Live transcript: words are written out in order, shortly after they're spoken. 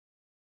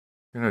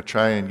I'm going to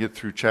try and get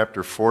through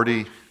chapter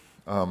 40.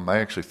 I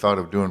actually thought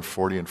of doing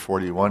 40 and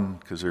 41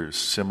 because they're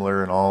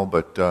similar and all,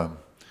 but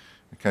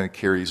it kind of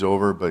carries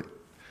over. But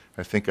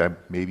I think I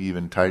maybe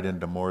even tied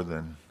into more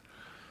than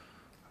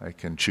I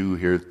can chew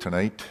here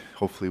tonight.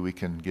 Hopefully we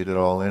can get it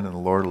all in and the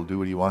Lord will do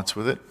what He wants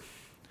with it.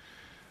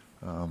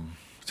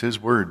 It's His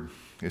Word.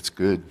 It's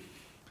good.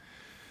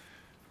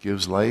 It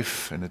gives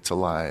life and it's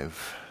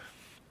alive.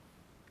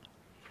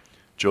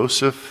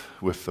 Joseph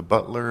with the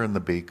butler and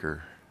the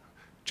baker.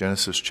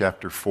 Genesis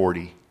chapter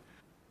 40.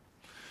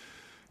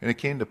 And it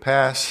came to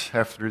pass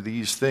after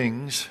these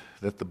things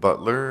that the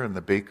butler and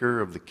the baker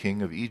of the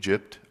king of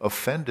Egypt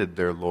offended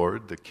their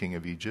lord, the king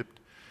of Egypt.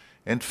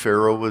 And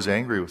Pharaoh was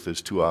angry with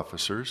his two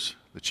officers,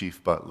 the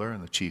chief butler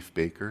and the chief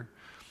baker.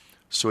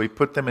 So he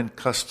put them in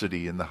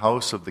custody in the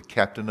house of the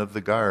captain of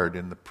the guard,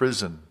 in the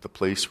prison, the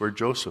place where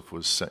Joseph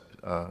was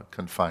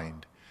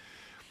confined.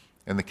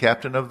 And the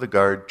captain of the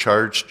guard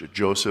charged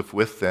Joseph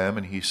with them,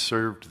 and he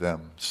served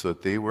them, so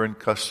that they were in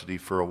custody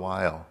for a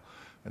while.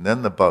 And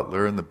then the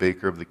butler and the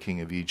baker of the king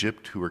of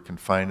Egypt, who were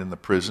confined in the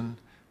prison,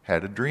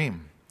 had a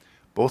dream,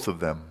 both of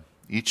them,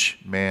 each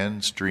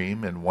man's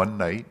dream in one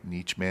night, and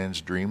each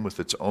man's dream with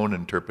its own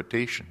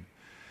interpretation.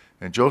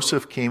 And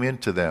Joseph came in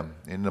to them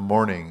in the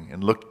morning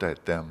and looked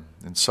at them,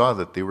 and saw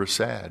that they were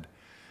sad.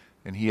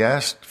 And he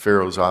asked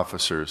Pharaoh's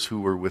officers,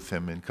 who were with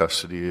him in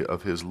custody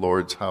of his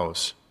lord's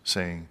house,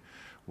 saying,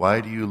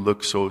 "Why do you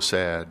look so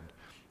sad?"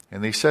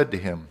 And they said to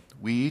him,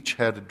 "We each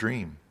had a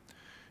dream,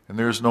 and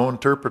there is no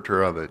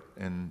interpreter of it."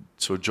 And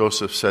so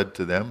Joseph said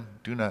to them,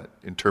 "Do not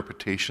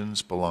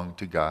interpretations belong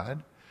to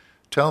God?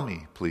 Tell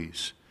me,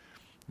 please."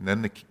 And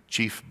then the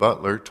chief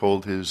butler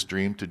told his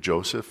dream to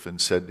Joseph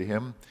and said to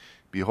him,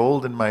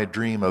 "Behold, in my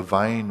dream a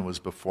vine was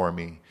before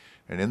me,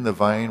 and in the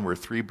vine were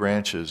 3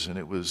 branches, and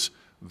it was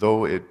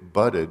though it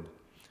budded,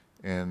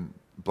 and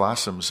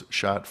blossoms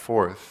shot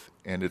forth,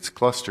 and its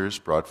clusters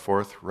brought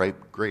forth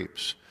ripe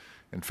grapes.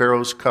 And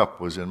Pharaoh's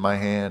cup was in my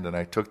hand, and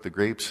I took the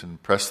grapes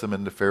and pressed them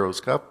into Pharaoh's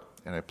cup,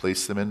 and I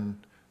placed them in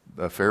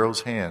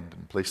Pharaoh's hand,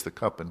 and placed the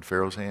cup in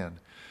Pharaoh's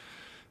hand."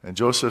 And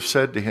Joseph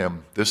said to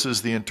him, "This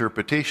is the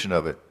interpretation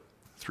of it.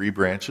 3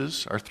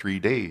 branches are 3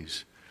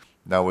 days.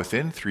 Now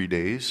within 3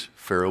 days,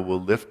 Pharaoh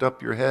will lift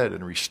up your head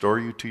and restore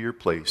you to your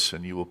place,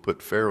 and you will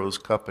put Pharaoh's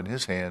cup in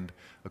his hand,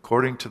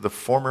 according to the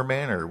former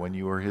manner when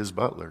you were his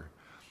butler.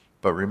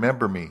 But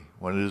remember me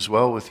when it is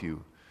well with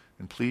you,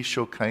 and please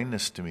show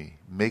kindness to me.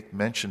 Make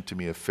mention to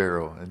me of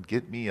Pharaoh, and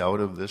get me out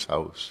of this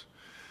house.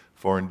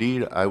 For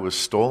indeed I was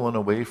stolen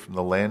away from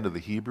the land of the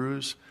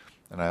Hebrews,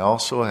 and I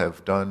also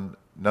have done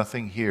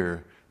nothing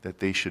here that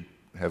they should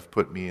have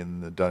put me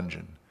in the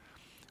dungeon."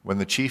 When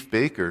the chief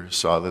baker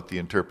saw that the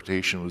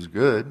interpretation was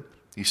good,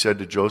 he said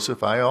to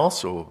Joseph, "I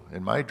also,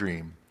 in my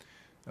dream,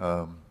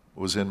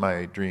 was in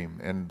my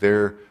dream, and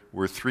there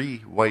were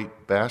 3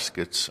 white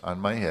baskets on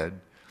my head.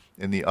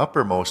 In the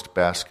uppermost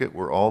basket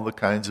were all the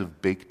kinds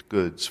of baked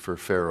goods for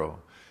Pharaoh,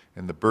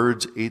 and the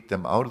birds ate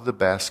them out of the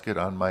basket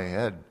on my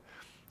head."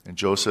 And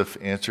Joseph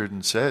answered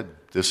and said,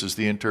 "This is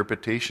the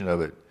interpretation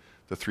of it.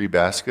 The 3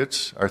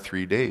 baskets are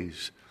 3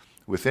 days.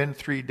 Within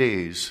 3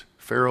 days,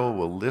 Pharaoh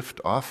will lift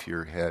off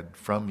your head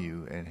from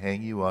you and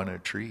hang you on a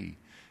tree,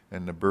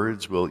 and the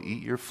birds will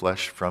eat your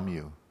flesh from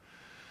you."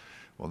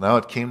 Well, now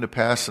it came to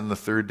pass on the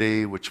 3rd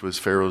day, which was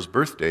Pharaoh's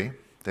birthday,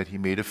 that he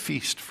made a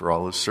feast for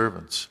all his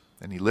servants.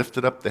 And he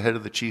lifted up the head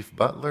of the chief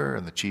butler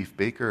and the chief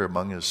baker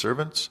among his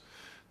servants.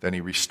 Then he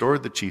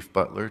restored the chief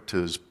butler to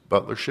his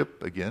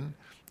butlership again,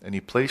 and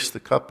he placed the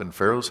cup in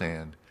Pharaoh's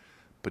hand.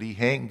 But he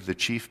hanged the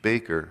chief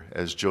baker,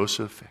 as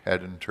Joseph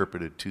had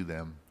interpreted to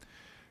them.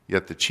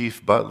 Yet the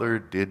chief butler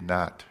did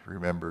not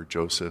remember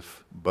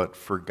Joseph, but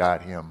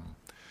forgot him.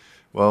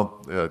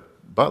 Well,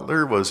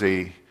 butler was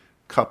a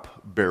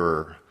cup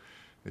bearer,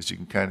 as you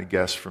can kind of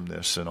guess from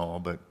this and all,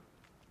 but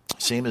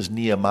same as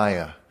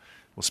Nehemiah.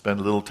 We'll spend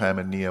a little time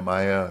in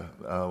Nehemiah.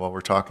 While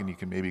we're talking, you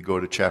can maybe go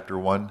to chapter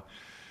 1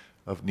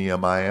 of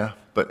Nehemiah.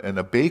 And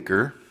a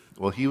baker,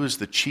 well, he was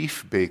the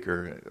chief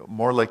baker,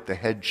 more like the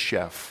head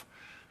chef,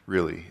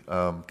 really,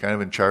 kind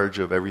of in charge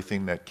of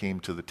everything that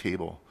came to the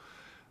table.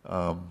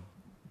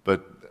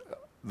 But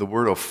the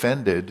word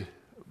offended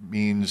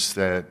means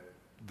that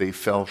they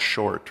fell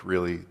short,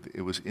 really.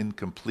 It was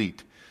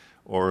incomplete,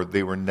 or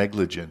they were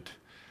negligent.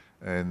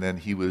 And then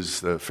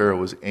Pharaoh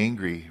was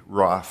angry,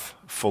 wroth,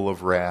 full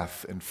of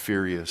wrath, and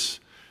furious,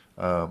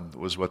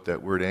 was what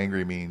that word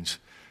angry means.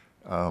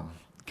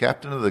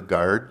 Captain of the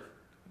guard,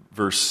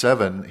 verse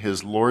 7,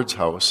 his Lord's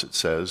house, it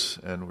says,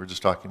 and we're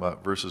just talking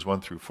about verses 1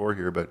 through 4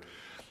 here, but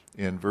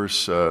in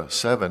verse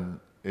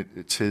 7,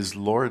 it's his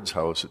Lord's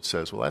house, it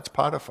says. Well, that's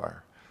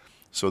Potiphar.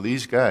 So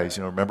these guys,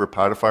 remember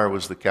Potiphar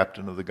was the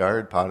captain of the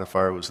guard.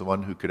 Potiphar was the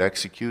one who could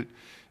execute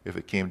if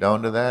it came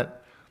down to that.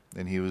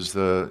 And he was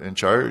in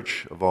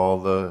charge of all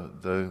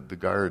the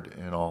guard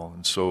and all.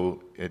 And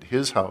so at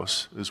his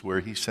house is where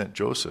he sent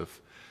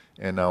Joseph.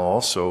 And now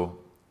also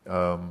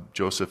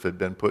Joseph had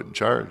been put in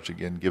charge,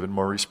 again, given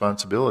more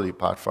responsibility.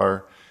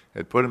 Potiphar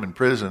had put him in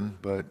prison,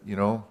 but,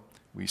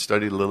 we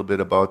studied a little bit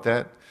about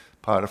that.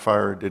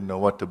 Potiphar didn't know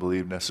what to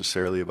believe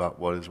necessarily about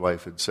what his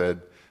wife had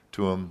said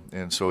to him,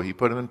 and so he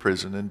put him in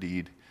prison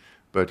indeed,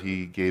 but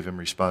he gave him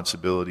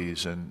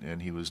responsibilities,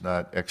 and he was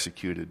not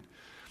executed.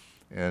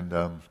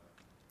 And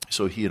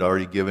so he had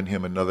already given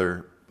him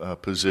another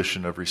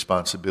position of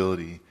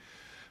responsibility.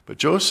 But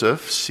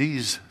Joseph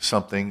sees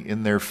something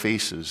in their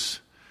faces.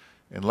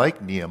 And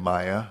like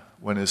Nehemiah,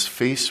 when his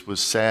face was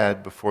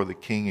sad before the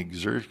king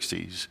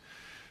Xerxes,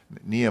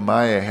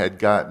 Nehemiah had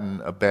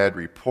gotten a bad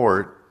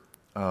report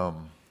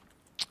on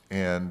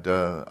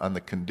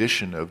the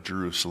condition of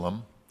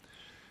Jerusalem.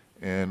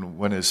 And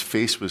when his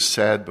face was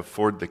sad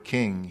before the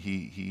king,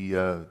 he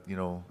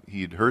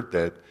had heard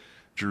that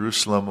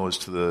Jerusalem was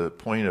to the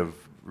point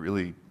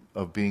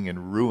of being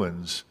in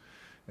ruins,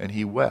 and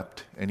he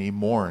wept and he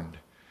mourned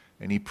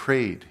and he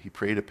prayed. He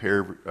prayed a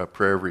prayer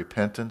of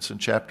repentance in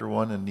chapter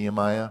 1 in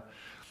Nehemiah,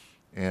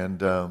 and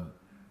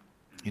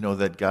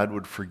that God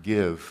would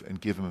forgive and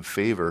give him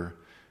favor,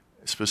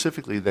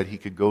 specifically that he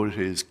could go to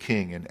his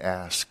king and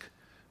ask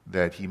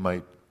that he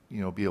might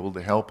be able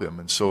to help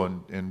him. And so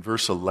in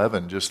verse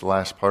 11, just the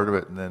last part of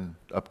it, and then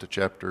up to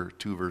chapter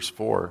 2, verse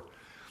 4,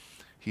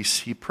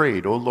 he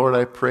prayed, "O Lord,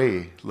 I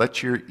pray,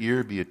 let your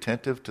ear be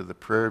attentive to the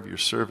prayer of your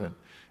servant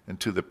and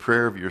to the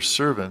prayer of your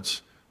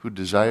servants who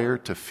desire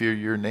to fear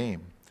your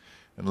name.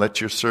 And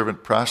let your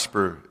servant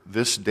prosper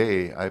this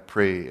day, I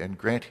pray, and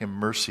grant him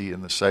mercy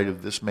in the sight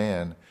of this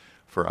man,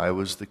 for I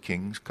was the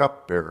king's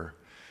cupbearer.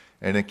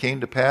 And it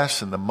came to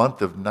pass in the month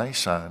of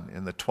Nisan,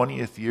 in the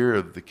 20th year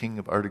of the king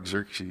of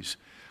Artaxerxes,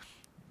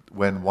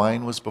 when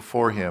wine was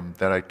before him,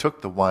 that I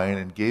took the wine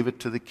and gave it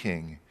to the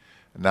king.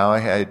 Now I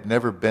had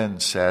never been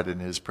sad in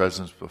his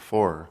presence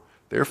before.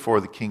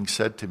 Therefore the king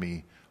said to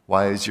me,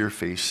 'Why is your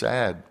face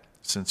sad,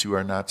 since you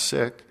are not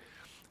sick?'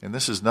 And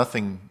this is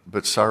nothing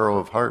but sorrow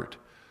of heart.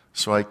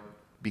 So I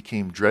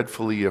became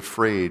dreadfully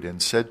afraid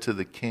and said to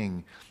the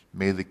king,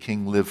 'May the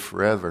king live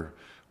forever.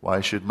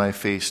 Why should my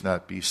face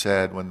not be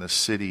sad when the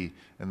city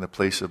and the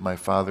place of my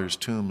father's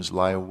tombs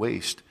lie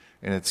waste,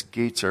 and its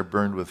gates are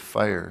burned with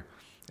fire?'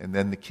 And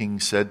then the king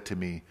said to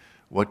me,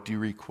 'What do you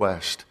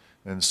request?'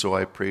 And so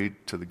I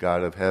prayed to the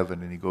God of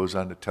heaven," and he goes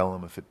on to tell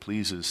him, "If it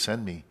pleases,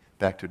 send me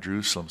back to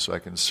Jerusalem so I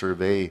can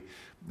survey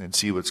and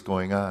see what's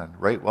going on."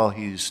 Right while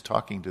he's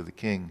talking to the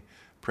king,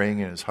 praying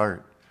in his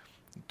heart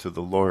to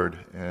the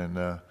Lord.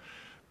 And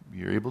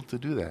you're able to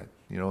do that.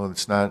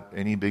 It's not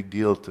any big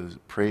deal to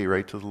pray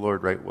right to the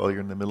Lord right while you're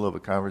in the middle of a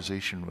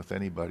conversation with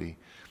anybody,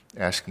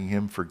 asking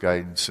him for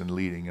guidance and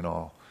leading and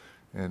all.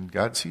 And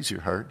God sees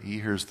your heart. He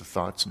hears the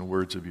thoughts and the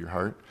words of your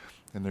heart.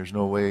 And there's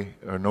no way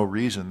or no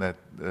reason that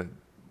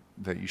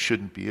you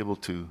shouldn't be able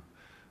to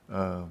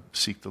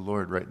seek the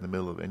Lord right in the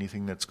middle of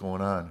anything that's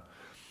going on.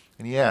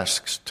 And he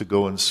asks to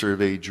go and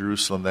survey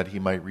Jerusalem that he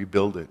might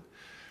rebuild it.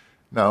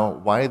 Now,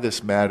 why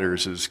this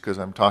matters is because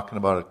I'm talking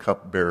about a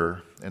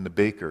cupbearer and the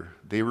baker.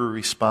 They were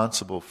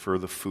responsible for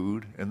the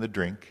food and the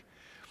drink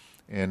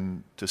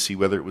and to see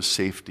whether it was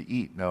safe to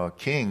eat. Now, a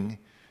king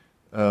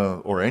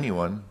or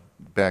anyone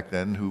back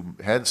then who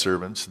had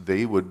servants,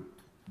 they would,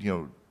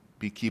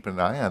 be keeping an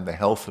eye on the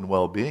health and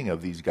well-being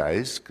of these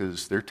guys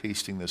because they're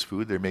tasting this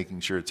food, they're making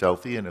sure it's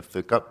healthy, and if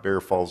the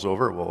cupbearer falls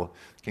over, well,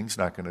 the king's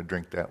not going to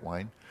drink that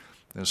wine.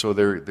 And so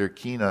they're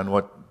keen on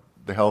what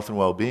the health and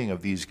well-being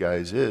of these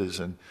guys is,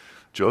 and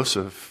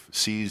Joseph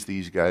sees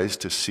these guys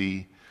to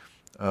see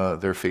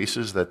their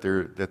faces that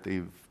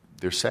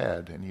they're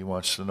sad, and he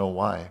wants to know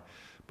why.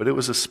 But it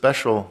was a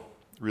special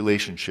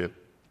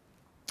relationship,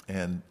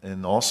 and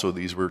also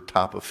these were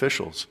top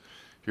officials.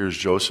 Here's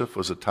Joseph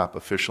was a top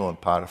official in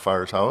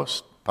Potiphar's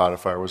house.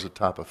 Potiphar was a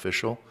top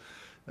official,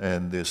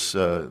 and this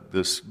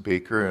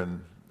baker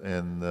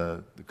and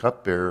the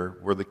cupbearer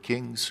were the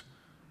king's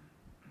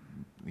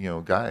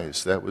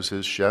guys. That was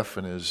his chef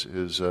and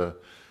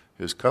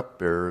his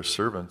cupbearer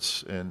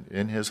servants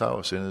in his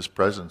house, in his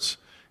presence,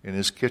 in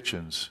his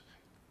kitchens.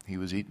 He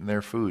was eating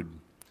their food.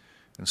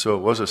 And so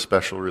it was a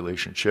special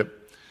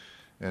relationship.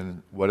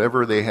 And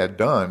whatever they had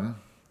done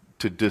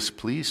to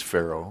displease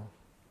Pharaoh,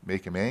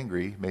 make him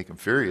angry, make him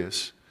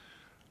furious,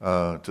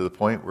 to the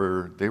point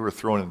where they were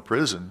thrown in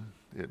prison,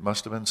 it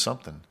must have been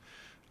something.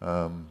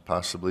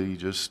 Possibly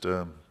just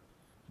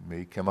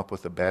may come up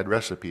with a bad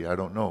recipe, I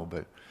don't know.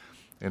 But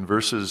in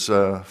verses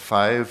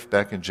 5,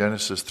 back in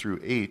Genesis through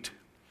 8,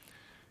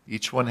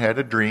 each one had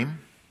a dream.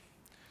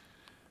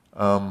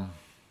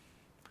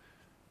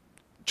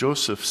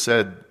 Joseph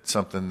said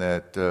something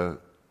that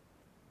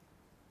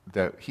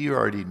he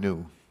already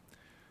knew.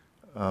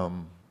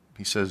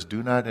 He says,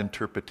 "Do not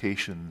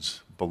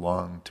interpretations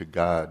belong to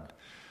God?"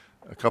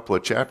 A couple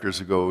of chapters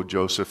ago,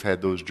 Joseph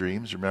had those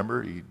dreams,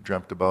 remember? He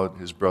dreamt about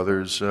his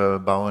brothers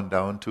bowing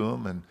down to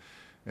him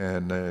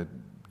and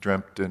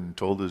dreamt and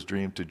told his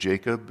dream to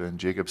Jacob. And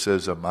Jacob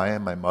says, "Am I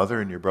and my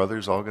mother and your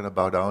brothers all going to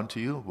bow down to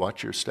you?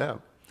 Watch your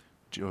step,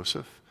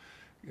 Joseph."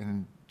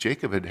 And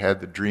Jacob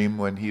had the dream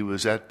when he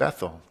was at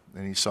Bethel,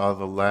 and he saw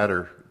the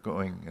ladder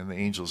going and the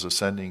angels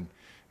ascending,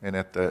 and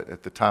at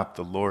the top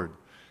the Lord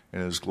in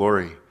his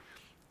glory.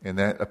 And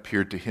that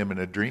appeared to him in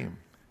a dream.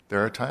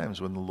 There are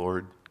times when the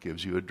Lord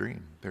gives you a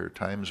dream. There are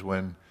times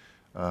when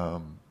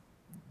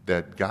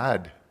that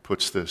God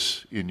puts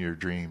this in your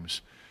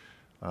dreams.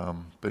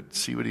 But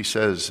see what he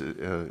says,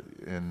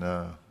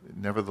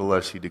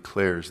 nevertheless he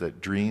declares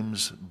that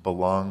dreams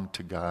belong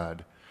to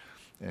God.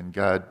 And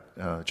God,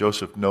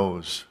 Joseph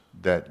knows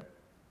that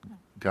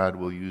God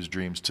will use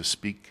dreams to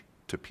speak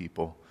to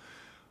people.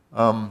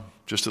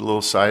 Just a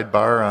little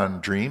sidebar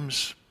on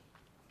dreams.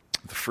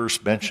 The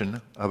first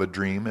mention of a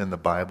dream in the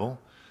Bible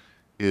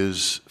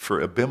is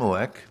for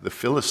Abimelech, the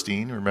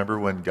Philistine. Remember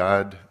when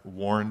God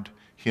warned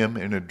him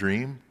in a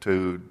dream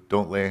to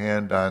don't lay a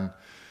hand on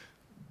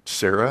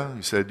Sarah?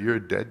 He said, you're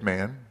a dead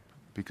man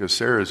because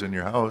Sarah's in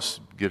your house.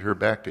 Get her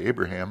back to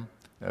Abraham.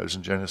 That was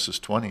in Genesis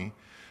 20.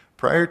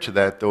 Prior to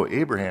that, though,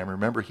 Abraham,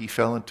 remember, he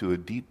fell into a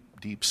deep,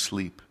 deep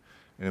sleep.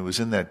 And it was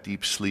in that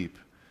deep sleep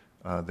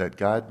that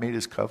God made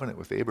his covenant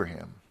with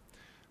Abraham.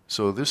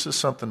 So this is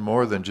something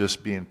more than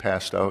just being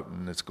passed out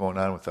and it's going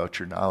on without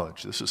your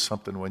knowledge. This is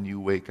something when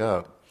you wake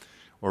up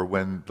or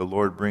when the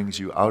Lord brings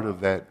you out of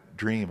that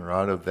dream or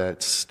out of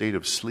that state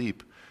of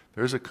sleep,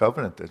 there's a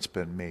covenant that's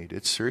been made.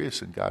 It's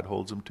serious and God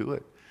holds him to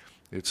it.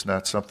 It's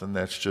not something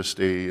that's just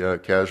a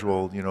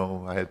casual,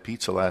 I had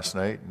pizza last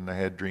night and I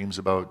had dreams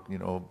about,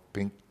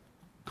 pink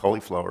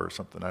cauliflower or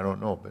something. I don't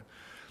know, but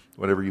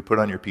whatever you put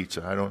on your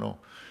pizza, I don't know.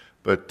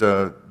 But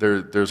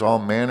there's all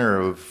manner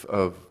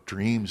of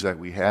dreams that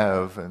we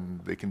have, and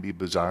they can be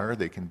bizarre,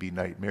 they can be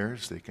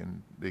nightmares,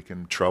 they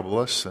can trouble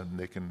us,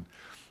 and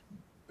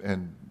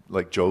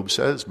like Job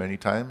says, many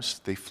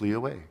times they flee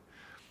away.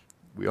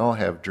 We all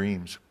have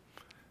dreams.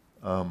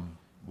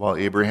 While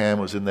Abraham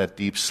was in that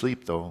deep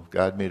sleep, though,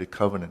 God made a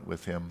covenant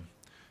with him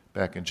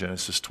back in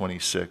Genesis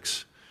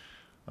 26.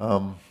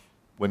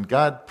 When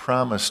God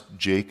promised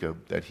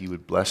Jacob that he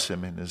would bless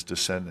him and his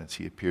descendants,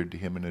 he appeared to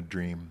him in a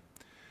dream.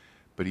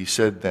 But he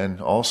said then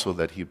also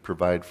that he'd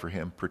provide for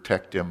him,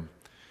 protect him.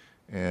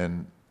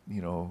 And,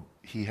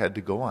 he had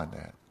to go on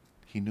that.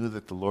 He knew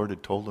that the Lord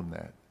had told him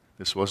that.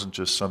 This wasn't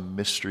just some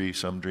mystery,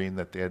 some dream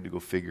that they had to go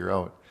figure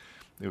out.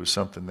 It was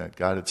something that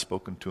God had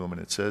spoken to him,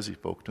 and it says he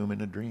spoke to him in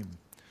a dream.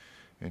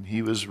 And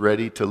he was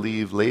ready to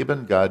leave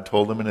Laban. God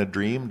told him in a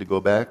dream to go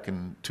back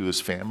and to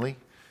his family,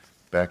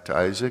 back to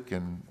Isaac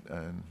and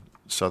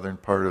southern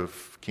part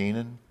of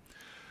Canaan.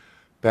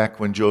 Back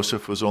when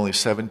Joseph was only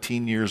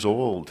 17 years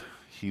old,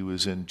 he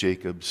was in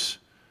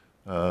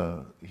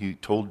he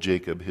told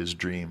Jacob his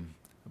dream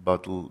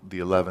about the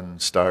 11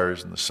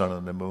 stars and the sun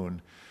and the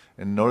moon.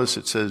 And notice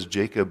it says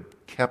Jacob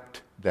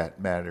kept that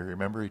matter.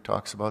 Remember he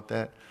talks about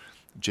that?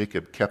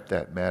 Jacob kept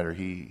that matter.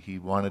 He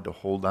wanted to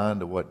hold on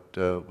to what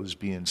was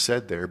being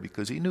said there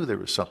because he knew there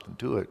was something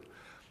to it.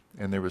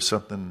 And there was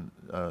something,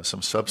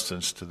 some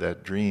substance to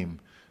that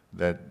dream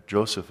that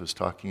Joseph is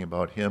talking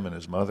about him and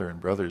his mother and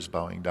brothers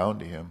bowing down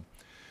to him.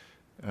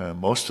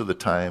 Most of the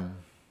time,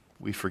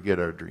 we forget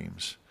our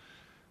dreams.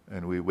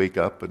 And we wake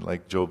up, and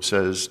like Job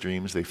says,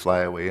 dreams, they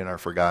fly away and are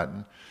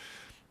forgotten.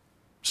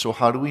 So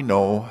how do we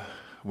know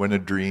when a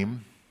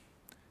dream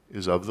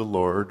is of the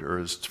Lord or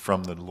is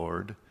from the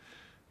Lord,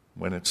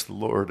 when it's the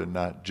Lord and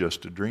not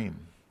just a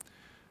dream?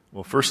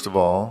 Well, first of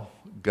all,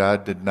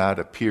 God did not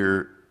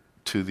appear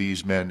to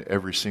these men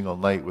every single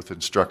night with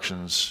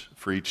instructions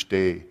for each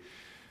day.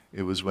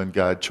 It was when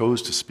God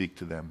chose to speak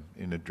to them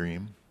in a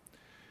dream.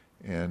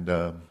 And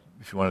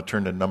if you want to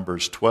turn to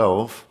Numbers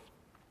 12,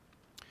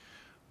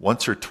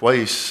 once or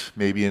twice,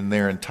 maybe in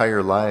their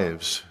entire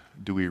lives,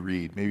 do we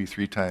read, maybe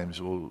 3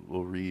 times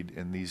we'll read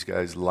in these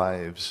guys'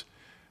 lives,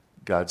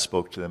 God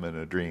spoke to them in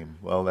a dream.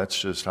 Well, that's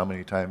just how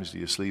many times do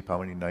you sleep, how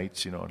many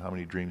nights, and how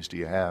many dreams do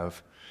you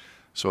have?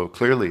 So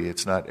clearly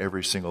it's not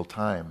every single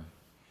time.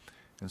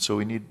 And so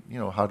we need,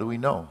 how do we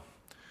know?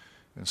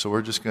 And so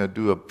we're just going to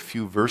do a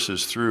few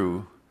verses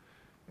through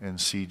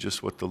and see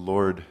just what the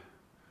Lord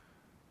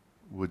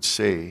would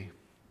say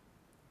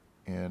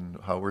and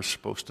how we're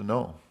supposed to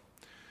know.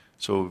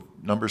 So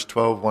Numbers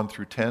 12, 1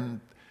 through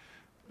 10,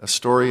 a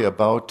story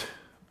about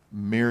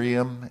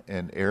Miriam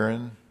and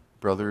Aaron,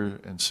 brother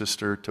and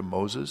sister to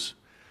Moses.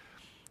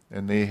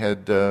 And they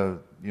had, been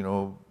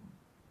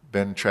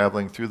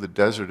traveling through the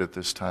desert at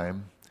this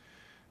time,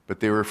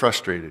 but they were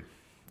frustrated.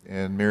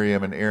 And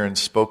Miriam and Aaron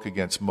spoke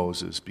against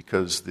Moses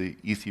because the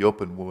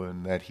Ethiopian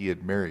woman that he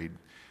had married,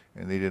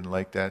 and they didn't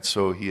like that,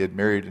 so he had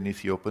married an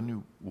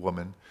Ethiopian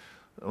woman.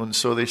 And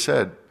so they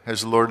said,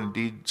 has the Lord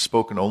indeed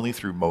spoken only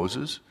through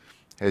Moses?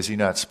 Has he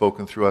not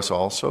spoken through us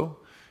also?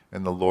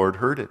 And the Lord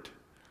heard it.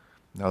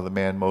 Now the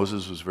man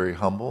Moses was very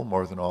humble,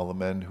 more than all the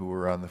men who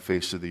were on the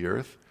face of the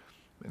earth.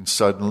 And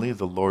suddenly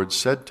the Lord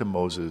said to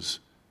Moses,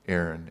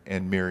 Aaron,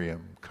 and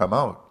Miriam, come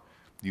out,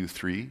 you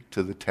 3,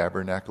 to the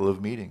tabernacle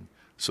of meeting.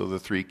 So the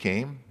 3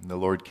 came, and the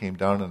Lord came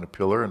down in a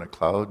pillar and a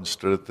cloud and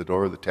stood at the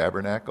door of the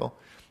tabernacle,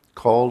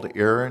 called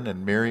Aaron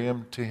and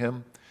Miriam to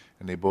him,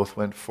 and they both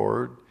went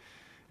forward.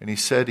 And he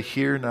said,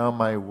 hear now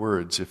my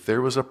words. If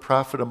there was a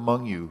prophet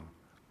among you,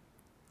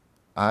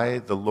 I,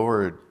 the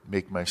Lord,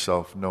 make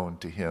myself known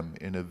to him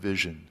in a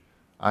vision.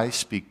 I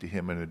speak to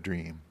him in a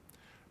dream.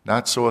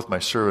 Not so with my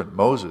servant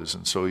Moses.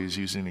 And so he's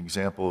using an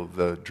example of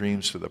the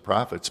dreams for the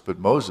prophets. But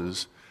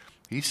Moses,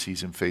 He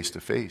sees him face to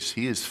face.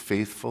 He is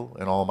faithful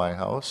in all my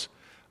house.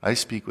 I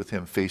speak with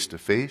him face to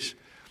face,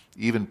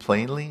 even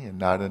plainly and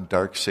not in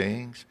dark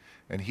sayings.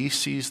 And he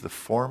sees the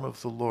form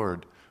of the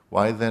Lord.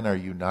 Why then are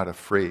you not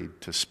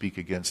afraid to speak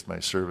against my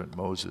servant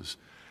Moses?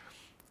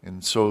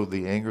 And so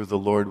the anger of the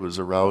Lord was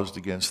aroused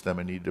against them,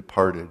 and he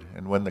departed.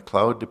 And when the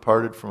cloud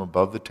departed from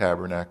above the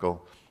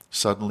tabernacle,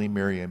 suddenly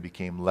Miriam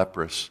became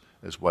leprous,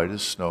 as white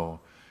as snow.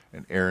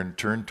 And Aaron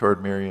turned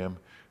toward Miriam,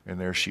 and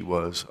there she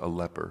was, a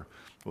leper.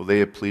 Well, they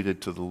had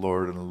pleaded to the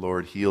Lord, and the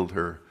Lord healed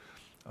her.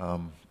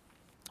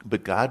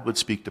 But God would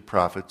speak to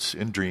prophets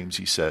in dreams,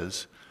 he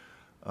says.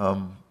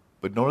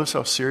 But notice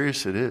how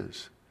serious it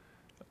is.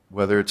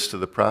 Whether it's to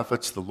the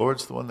prophets, the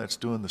Lord's the one that's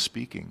doing the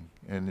speaking.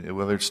 And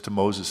whether it's to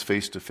Moses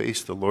face to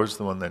face, the Lord's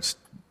the one that's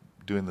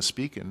doing the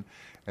speaking.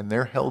 And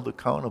they're held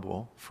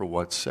accountable for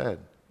what's said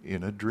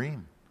in a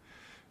dream.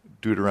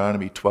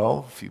 Deuteronomy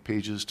 12, a few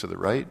pages to the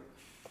right.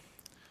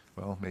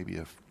 Well,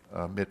 maybe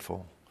a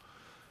mittful.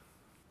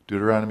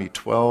 Deuteronomy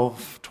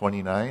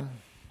 12:29,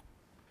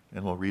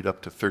 and we'll read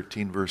up to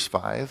 13, verse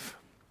 5.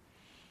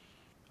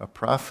 A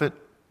prophet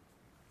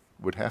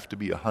would have to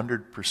be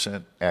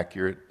 100%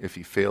 accurate. If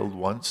he failed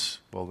once,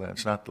 well,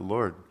 that's not the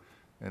Lord.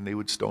 And they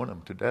would stone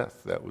him to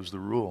death. That was the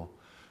rule.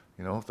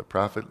 You know, if the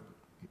prophet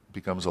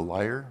becomes a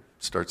liar,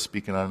 starts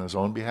speaking on his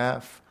own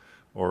behalf,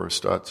 or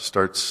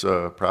starts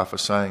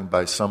prophesying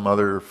by some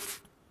other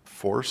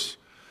force,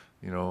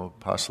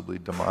 possibly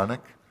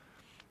demonic,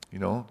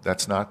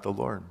 that's not the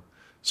Lord.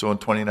 So in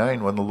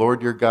 29, when the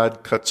Lord your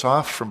God cuts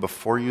off from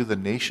before you the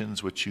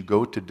nations which you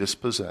go to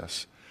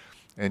dispossess,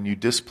 and you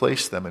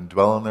displace them and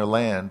dwell in their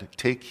land,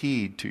 take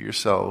heed to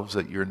yourselves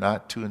that you're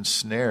not to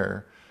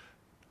ensnare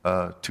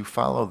to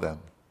follow them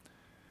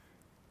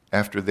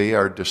after they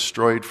are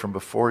destroyed from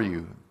before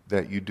you,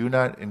 that you do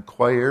not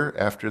inquire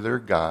after their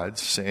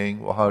gods,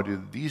 saying, well, how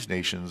do these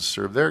nations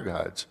serve their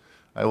gods?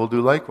 I will do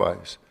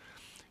likewise.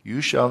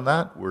 You shall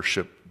not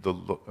worship the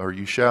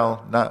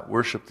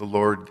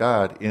Lord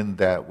God in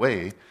that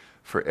way,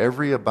 for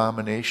every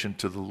abomination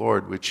to the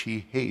Lord which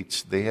he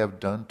hates they have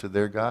done to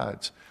their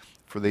gods.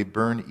 For they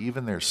burn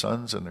even their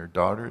sons and their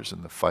daughters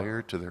in the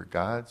fire to their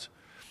gods.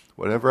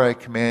 Whatever I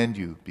command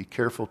you, be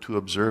careful to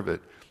observe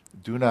it.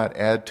 Do not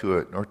add to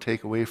it, nor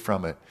take away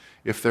from it.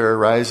 If there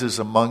arises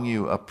among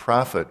you a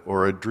prophet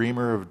or a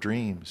dreamer of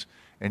dreams,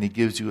 and he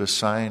gives you a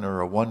sign or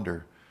a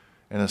wonder,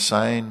 and a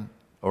sign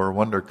or a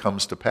wonder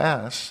comes to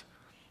pass,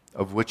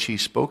 of which he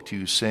spoke to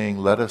you, saying,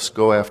 let us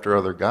go after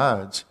other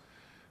gods,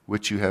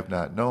 which you have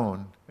not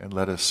known, and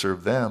let us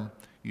serve them,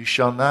 you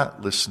shall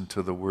not listen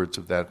to the words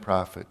of that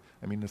prophet.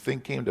 I mean, the thing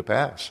came to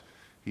pass.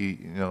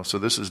 So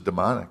this is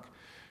demonic.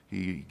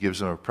 He gives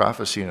them a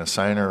prophecy and a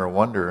sign or a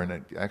wonder, and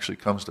it actually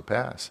comes to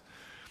pass.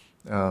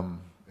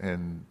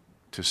 And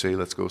to say,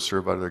 let's go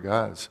serve other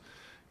gods.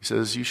 He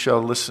says, you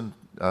shall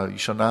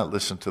not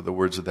listen to the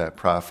words of that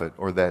prophet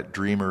or that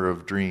dreamer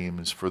of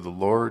dreams, for the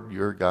Lord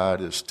your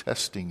God is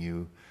testing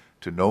you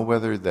to know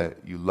whether that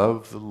you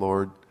love the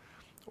Lord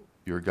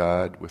your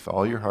God with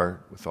all your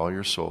heart, with all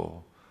your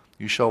soul.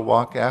 You shall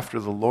walk after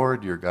the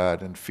Lord your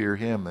God and fear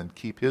him and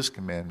keep his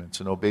commandments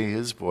and obey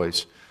his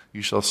voice.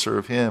 You shall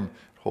serve him,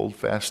 hold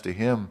fast to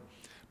him.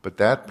 But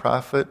that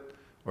prophet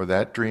or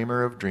that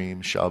dreamer of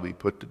dreams shall be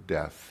put to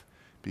death,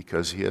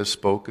 because he has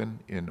spoken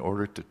in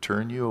order to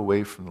turn you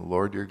away from the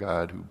Lord your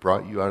God, who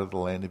brought you out of the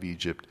land of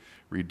Egypt,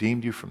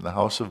 redeemed you from the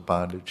house of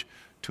bondage,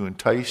 to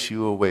entice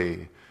you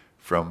away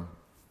from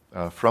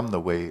the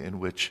way in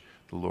which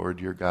the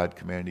Lord your God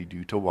commanded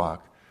you to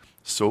walk.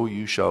 So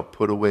you shall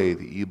put away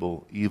the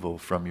evil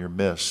from your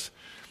midst.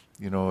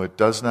 It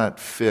does not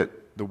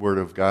fit the word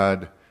of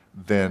God,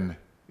 then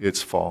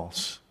it's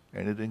false,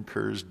 and it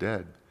incurs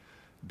death,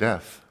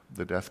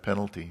 the death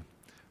penalty.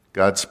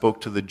 God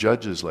spoke to the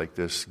judges like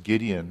this.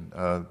 Gideon,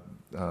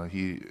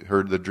 he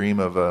heard the dream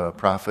of a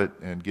prophet,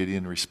 and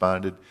Gideon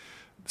responded.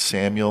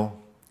 Samuel,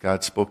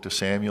 God spoke to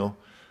Samuel,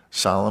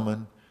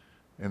 Solomon,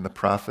 and the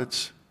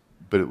prophets,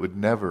 but it would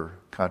never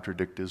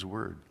contradict his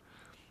word.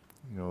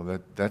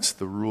 That's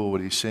the rule,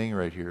 what he's saying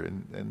right here.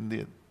 And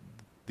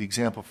the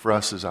example for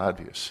us is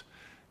obvious.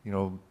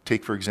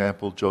 Take, for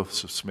example,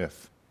 Joseph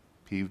Smith.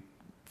 He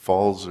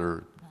falls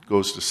or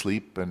goes to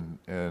sleep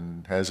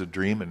and has a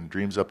dream and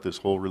dreams up this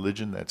whole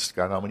religion that's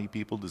got how many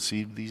people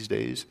deceived these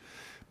days,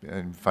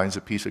 and finds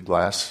a piece of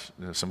glass,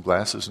 some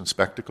glasses and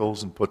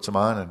spectacles, and puts them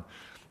on.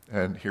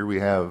 And here we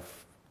have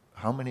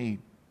how many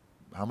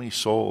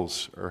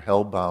souls are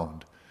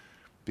hell-bound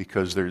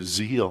because their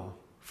zeal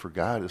for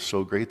God is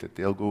so great that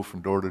they'll go from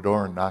door to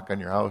door and knock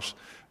on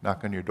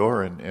your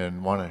door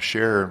and want to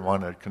share and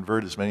want to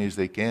convert as many as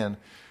they can.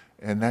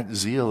 And that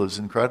zeal is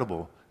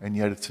incredible. And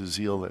yet it's a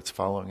zeal that's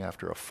following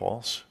after a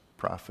false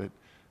prophet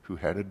who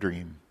had a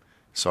dream,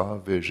 saw a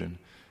vision,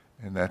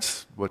 and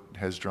that's what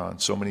has drawn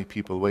so many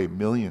people away.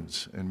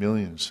 Millions and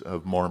millions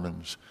of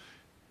Mormons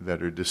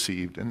that are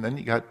deceived. And then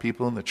you got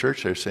people in the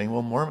church that are saying,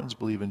 well, Mormons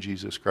believe in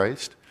Jesus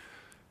Christ.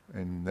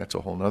 And that's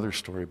a whole other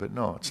story. But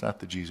no, it's not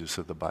the Jesus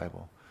of the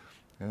Bible.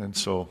 And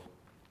so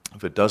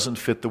if it doesn't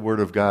fit the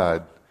Word of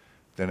God,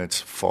 then it's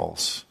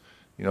false.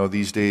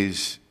 These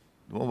days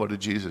well, what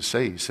did Jesus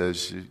say? He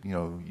says,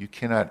 you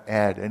cannot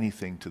add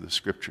anything to the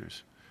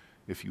Scriptures.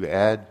 If you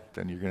add,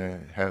 then you're going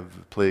to have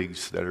the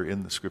plagues that are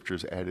in the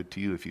Scriptures added to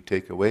you. If you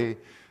take away,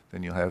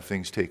 then you'll have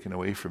things taken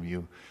away from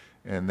you.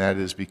 And that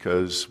is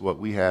because what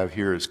we have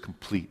here is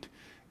complete.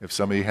 If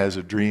somebody has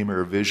a dream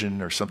or a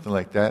vision or something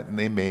like that, and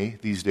they may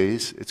these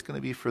days, it's going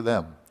to be for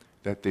them,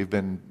 that they've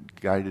been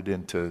guided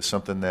into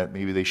something that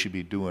maybe they should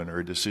be doing or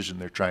a decision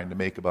they're trying to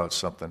make about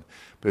something.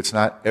 But it's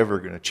not ever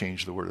going to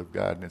change the Word of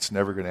God, and it's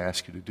never going to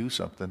ask you to do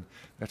something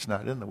that's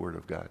not in the Word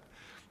of God.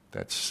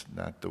 That's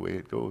not the way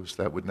it goes.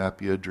 That would not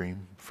be a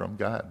dream from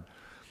God.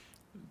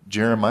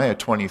 Jeremiah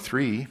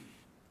 23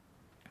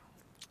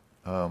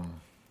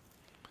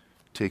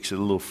 takes it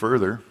a little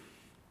further.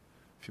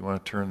 If you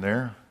want to turn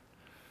there.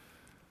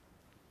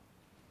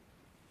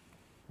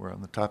 We're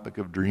on the topic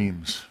of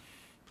dreams.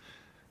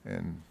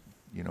 And,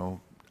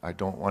 I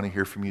don't want to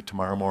hear from you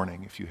tomorrow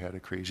morning if you had a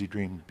crazy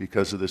dream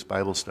because of this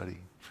Bible study.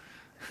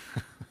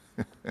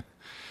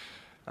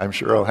 I'm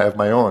sure I'll have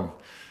my own.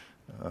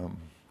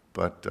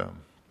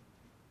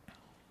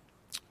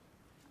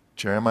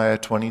 Jeremiah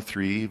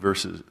 23,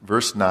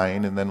 verse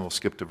 9, and then we'll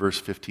skip to verse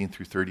 15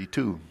 through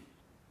 32.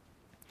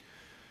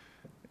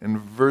 In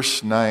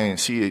verse 9,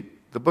 see,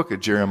 the book of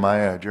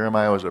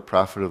Jeremiah was a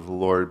prophet of the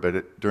Lord,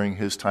 but during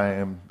his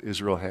time,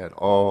 Israel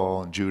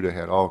and Judah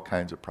had all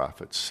kinds of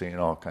prophets saying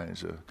all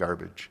kinds of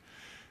garbage,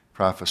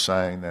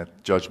 prophesying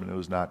that judgment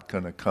was not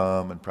going to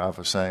come, and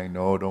prophesying,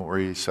 no, don't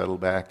worry, settle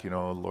back, the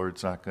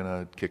Lord's not going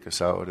to kick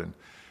us out. And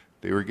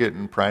they were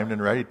getting primed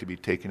and ready to be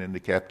taken into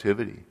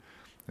captivity.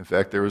 In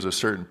fact, there was a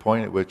certain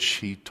point at which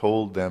he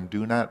told them,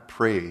 do not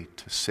pray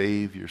to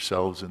save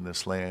yourselves in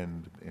this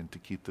land and to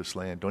keep this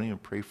land. Don't even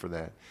pray for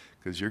that,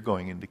 because you're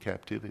going into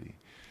captivity.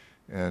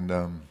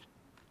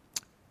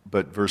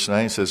 But verse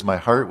 9 says, my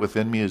heart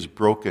within me is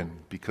broken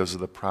because of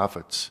the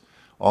prophets.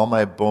 All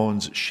my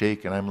bones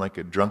shake, and I'm like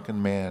a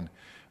drunken man,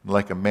 and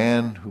like a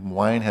man whom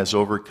wine has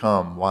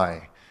overcome.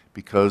 Why?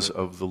 Because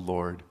of the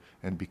Lord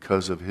and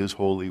because of his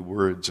holy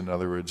words. In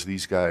other words,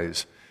 these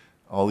guys,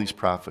 all these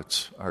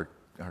prophets are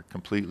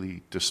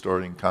completely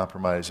distorting,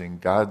 compromising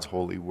God's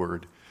holy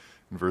word.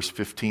 In verse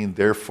 15,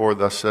 therefore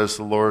thus says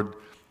the Lord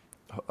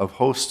of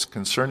hosts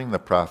concerning the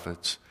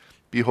prophets,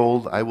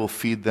 behold, I will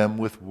feed them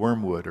with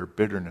wormwood or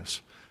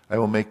bitterness. I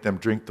will make them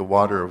drink the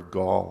water of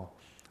gall.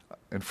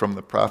 And from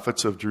the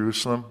prophets of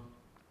Jerusalem,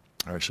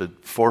 or I should,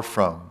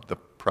 from the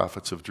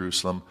prophets of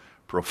Jerusalem,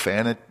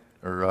 profaneness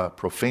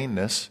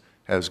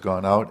has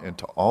gone out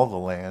into all the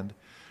land.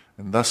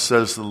 And thus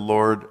says the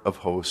Lord of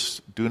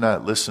hosts, do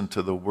not listen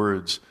to the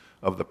words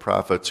of the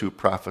prophets who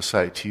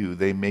prophesy to you.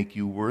 They make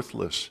you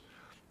worthless.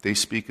 They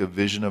speak a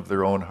vision of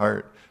their own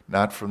heart,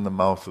 not from the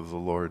mouth of the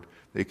Lord.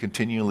 They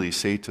continually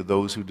say to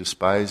those who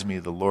despise me,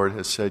 the Lord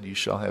has said, you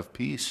shall have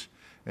peace.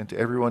 And to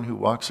everyone who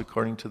walks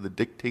according to the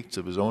dictates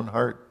of his own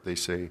heart, they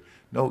say,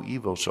 no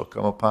evil shall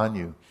come upon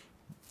you.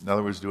 In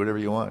other words, do whatever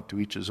you want, to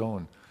each his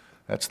own.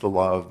 That's the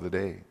law of the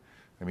day.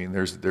 I mean,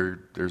 there's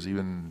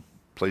even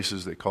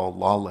places they call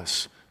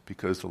lawless,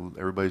 because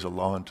everybody's a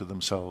law unto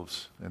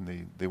themselves,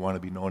 and they want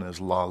to be known as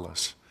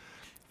lawless.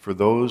 For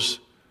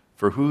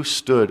who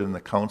stood in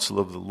the counsel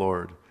of the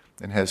Lord,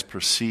 and has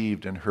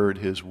perceived and heard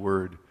his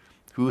word?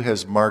 Who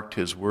has marked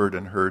his word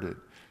and heard it?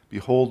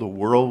 Behold, a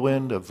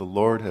whirlwind of the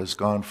Lord has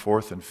gone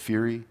forth in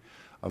fury,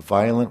 a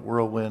violent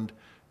whirlwind,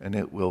 and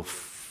it will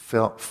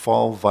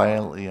fall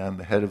violently on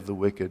the head of the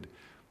wicked.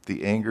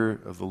 The anger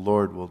of the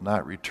Lord will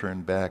not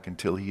return back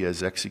until he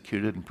has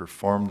executed and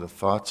performed the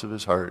thoughts of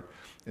his heart.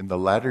 In the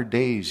latter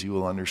days you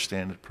will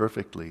understand it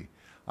perfectly.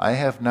 I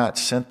have not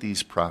sent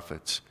these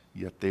prophets,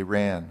 yet they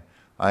ran.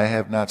 I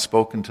have not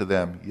spoken to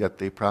them, yet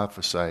they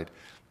prophesied.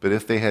 But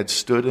if they had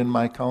stood in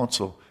my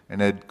counsel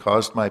and had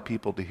caused my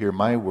people to hear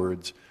my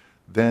words,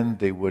 then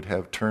they would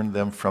have turned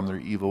them from their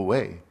evil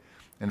way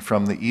and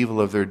from the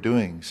evil of their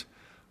doings.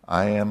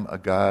 I am a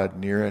God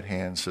near at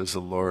hand, says the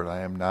Lord.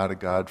 I am not a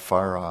God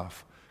far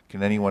off.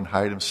 Can anyone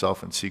hide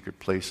himself in secret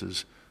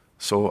places?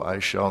 So I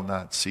shall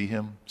not see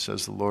him,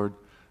 says the Lord.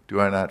 Do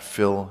I not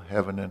fill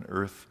heaven and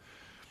earth?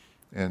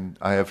 And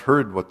I have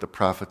heard what the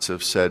prophets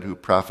have said who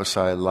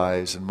prophesy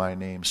lies in my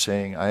name,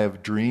 saying, I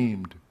have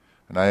dreamed,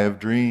 and I have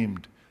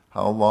dreamed.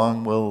 How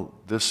long will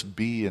this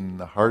be in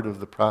the heart of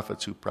the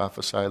prophets who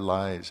prophesy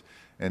lies?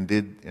 And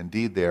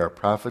indeed they are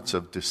prophets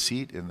of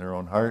deceit in their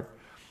own heart,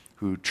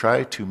 who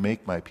try to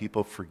make my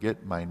people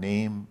forget my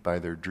name by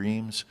their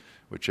dreams,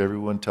 which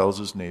everyone tells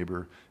his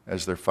neighbor,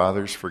 as their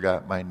fathers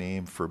forgot my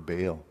name for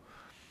Baal.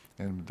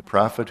 And the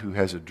prophet who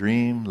has a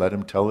dream, let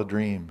him tell a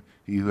dream.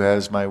 He who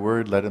has my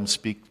word, let him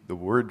speak the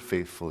word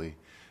faithfully.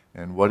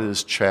 And what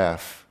is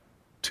chaff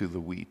to the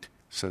wheat,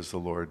 says the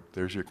Lord?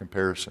 There's your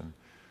comparison.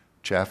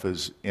 Chaff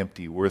is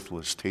empty,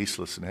 worthless,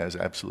 tasteless, and has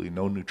absolutely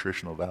no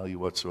nutritional value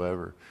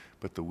whatsoever.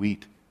 But the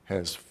wheat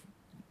has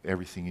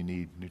everything you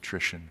need,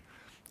 nutrition.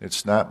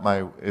 Is not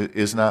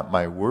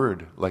my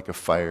word like a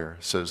fire,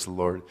 says the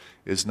Lord,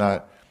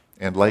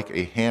 and like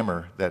a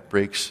hammer that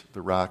breaks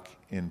the rock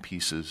in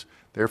pieces.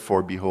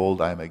 Therefore, behold,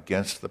 I am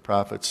against the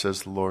prophets,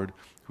 says the Lord,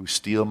 who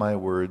steal my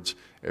words,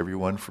 every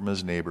one from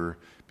his neighbor.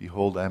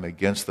 Behold, I am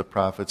against the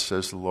prophets,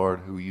 says the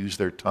Lord, who use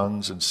their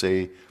tongues and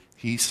say,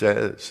 he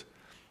says.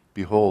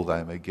 Behold, I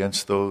am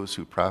against those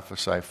who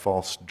prophesy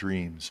false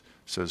dreams,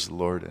 says the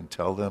Lord, and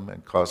tell them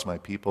and cause my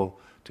people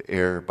to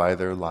err by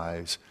their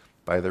lies,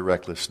 by their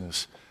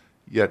recklessness.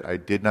 Yet I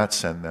did not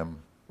send them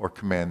or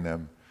command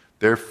them.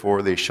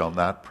 Therefore they shall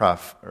not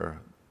profit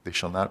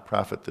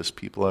this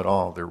people at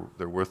all.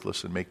 They're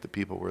worthless and make the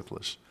people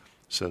worthless,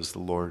 says the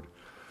Lord.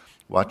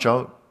 Watch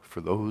out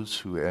for those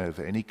who have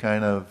any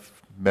kind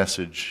of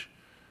message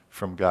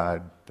from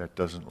God that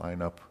doesn't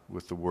line up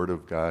with the Word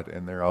of God,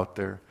 and they're out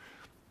there.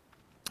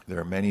 There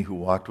are many who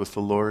walked with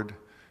the Lord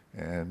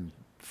and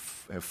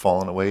have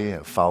fallen away,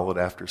 have followed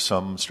after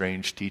some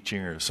strange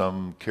teaching or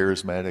some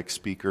charismatic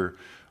speaker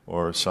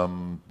or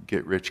some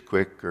get rich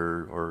quick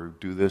or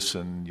do this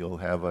and you'll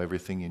have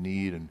everything you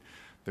need. And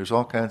there's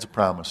all kinds of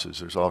promises.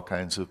 There's all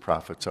kinds of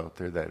prophets out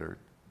there that are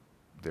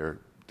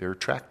they're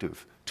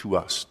attractive to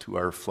us, to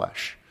our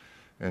flesh,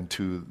 and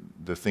to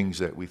the things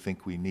that we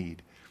think we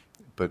need.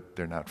 But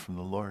they're not from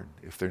the Lord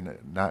if they're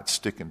not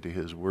sticking to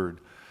His Word.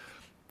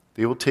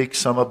 They will take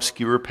some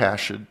obscure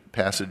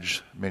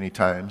passage many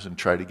times and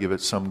try to give it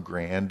some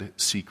grand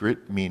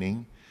secret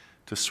meaning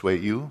to sway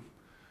you.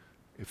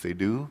 If they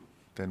do,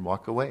 then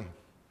walk away.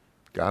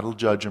 God will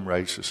judge them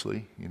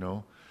righteously, you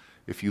know.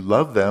 If you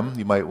love them,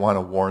 you might want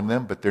to warn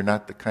them, but they're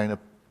not the kind of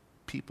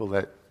people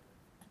that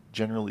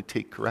generally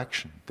take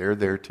correction. They're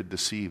there to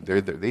deceive.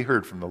 They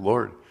heard from the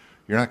Lord.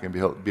 You're not going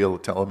to be able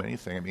to tell them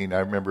anything. I mean, I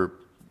remember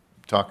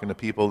talking to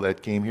people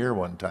that came here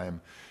one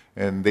time,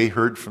 and they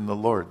heard from the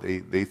Lord.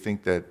 They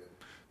think that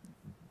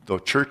the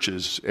church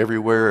is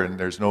everywhere and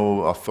there's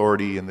no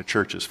authority in the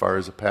church as far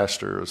as a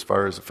pastor, or as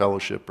far as a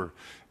fellowship or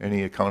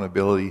any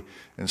accountability.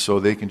 And so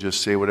they can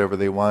just say whatever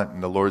they want,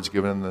 and the Lord's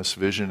given them this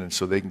vision, and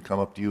so they can come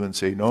up to you and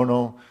say,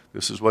 no,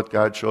 this is what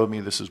God showed me,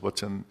 this is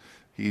what's in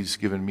He's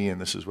given me, and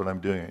this is what I'm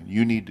doing. And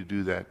you need to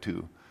do that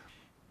too.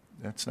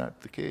 That's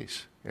not the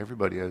case.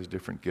 Everybody has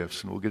different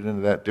gifts, and we'll get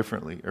into that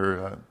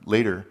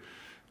later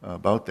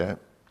about that.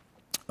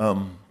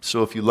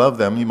 So if you love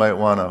them, you might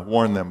want to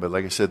warn them. But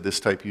like I said, this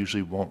type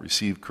usually won't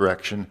receive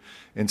correction.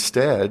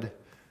 Instead,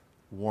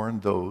 warn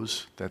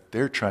those that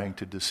they're trying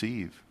to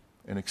deceive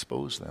and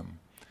expose them.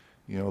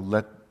 You know,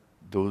 let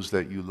those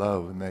that you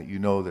love and that you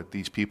know that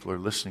these people are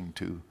listening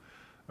to,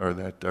 or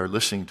that are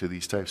listening to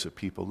these types of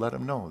people, let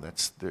them know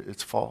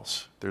it's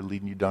false. They're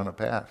leading you down a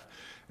path.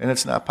 And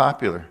it's not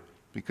popular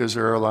because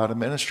there are a lot of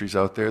ministries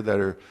out there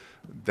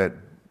that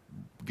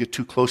get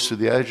too close to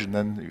the edge, and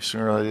then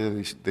sooner or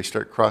later they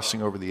start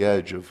crossing over the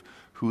edge of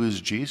who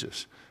is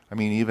Jesus. I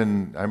mean,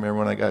 I remember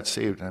when I got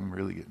saved, I'm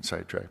really getting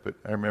sidetracked, but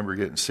I remember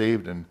getting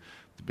saved, and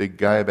the big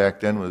guy back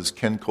then was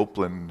Ken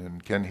Copeland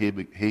and Ken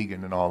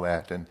Hagin and all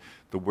that, and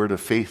the word of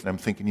faith, and I'm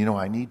thinking,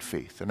 I need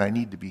faith, and I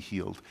need to be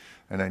healed,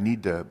 and I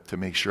need to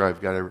make sure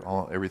I've got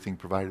everything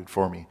provided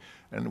for me.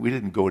 And we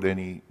didn't go to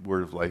any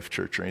Word of Life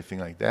church or anything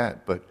like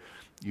that, but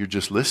you're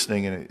just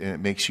listening, and it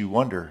makes you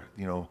wonder,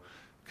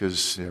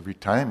 because every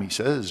time he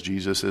says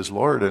Jesus is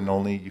Lord, and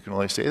you can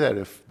only say that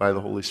if by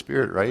the Holy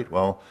Spirit, right?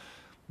 Well,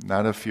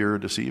 not if you're a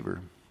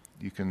deceiver.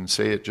 You can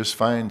say it just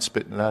fine,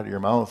 spitting it out of your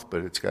mouth,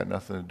 but it's got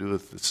nothing to do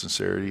with the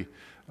sincerity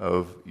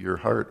of your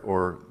heart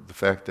or the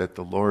fact that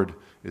the Lord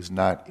is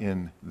not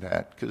in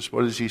that. Because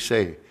what does he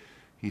say?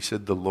 He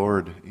said the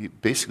Lord, he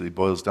basically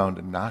boils down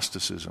to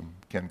Gnosticism,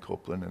 Ken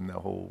Copeland, and the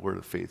whole Word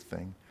of Faith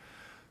thing.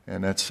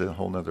 And that's a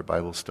whole other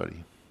Bible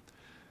study.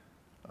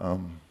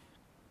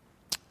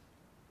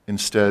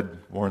 Instead,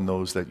 warn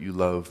those that you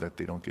love that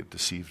they don't get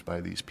deceived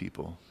by these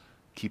people.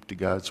 Keep to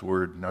God's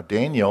Word. Now,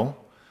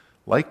 Daniel,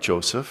 like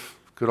Joseph,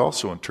 could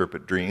also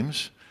interpret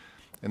dreams,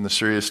 and the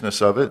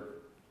seriousness of it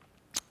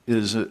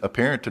is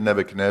apparent to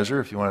Nebuchadnezzar.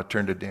 If you want to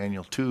turn to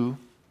Daniel 2,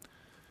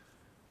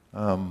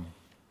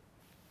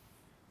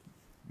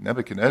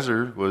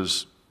 Nebuchadnezzar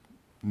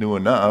knew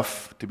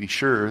enough to be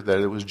sure that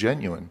it was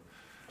genuine.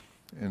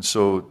 And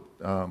so,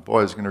 I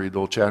was going to read the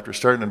whole chapter.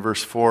 Starting in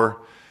verse 4,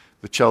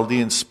 the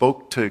Chaldeans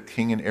spoke to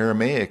king in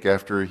Aramaic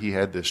after he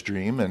had this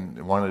dream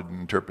and wanted an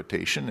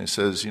interpretation. It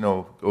says,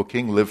 O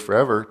king, live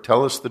forever.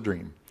 Tell us the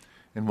dream,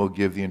 and we'll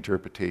give the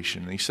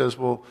interpretation. And he says,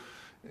 well,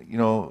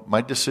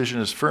 my decision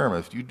is firm.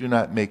 If you do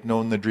not make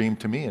known the dream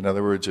to me, in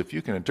other words, if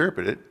you can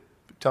interpret it,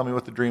 tell me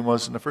what the dream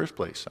was in the first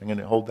place. I'm going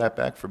to hold that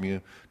back from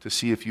you to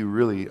see if you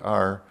really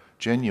are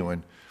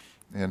genuine.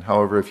 And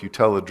however, if you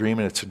tell the dream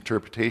and its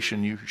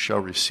interpretation, you shall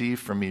receive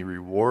from me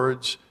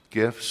rewards,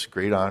 gifts,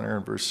 great honor,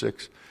 in verse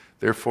 6.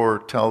 Therefore,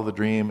 tell the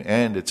dream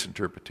and its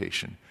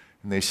interpretation.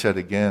 And they said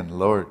again,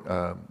 Lord,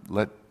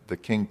 let the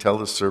king tell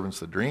his servants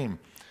the dream,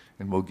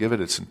 and we'll give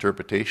it its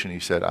interpretation. He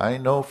said, I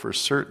know for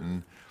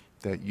certain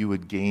that you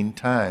would gain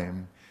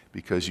time,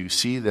 because you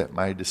see that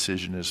my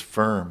decision is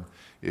firm.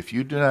 If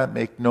you do not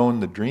make known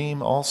the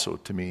dream also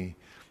to me,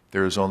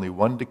 there is only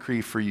one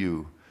decree for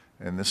you,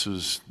 and this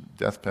is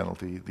death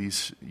penalty.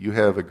 You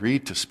have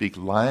agreed to speak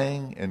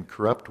lying and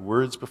corrupt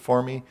words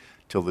before me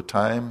till the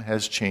time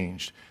has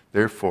changed.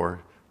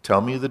 Therefore, tell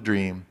me the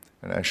dream,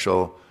 and I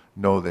shall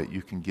know that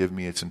you can give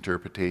me its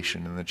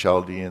interpretation. And the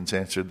Chaldeans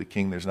answered the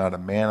king, there's not a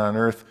man on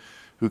earth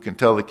who can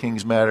tell the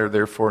king's matter.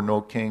 Therefore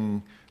no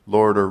king,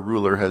 lord, or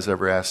ruler has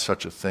ever asked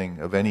such a thing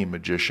of any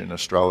magician,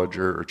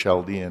 astrologer, or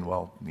Chaldean.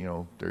 Well,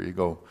 there you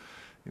go.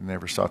 You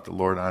never sought the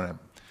Lord on it.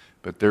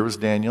 But there was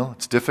Daniel.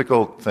 It's a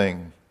difficult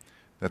thing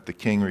that the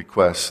king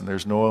requests, and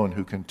there's no one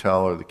who can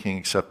tell or the king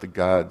except the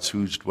gods,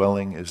 whose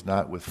dwelling is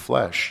not with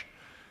flesh.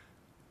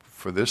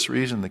 For this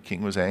reason, the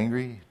king was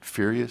angry,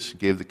 furious,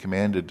 gave the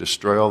command to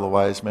destroy all the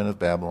wise men of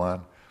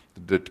Babylon.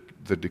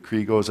 The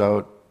decree goes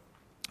out,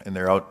 and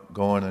they're out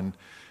going,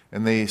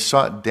 and they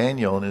sought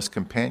Daniel and his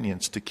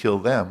companions to kill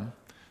them,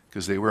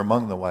 because they were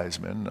among the wise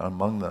men,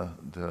 among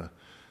the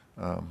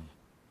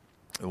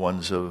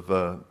ones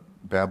of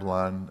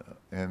Babylon.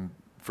 And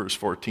verse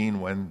 14,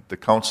 when the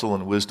counsel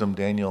and wisdom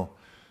Daniel,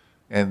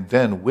 and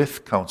then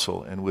with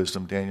counsel and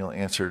wisdom Daniel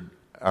answered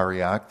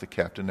Arioch, the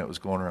captain that was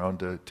going around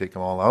to take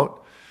them all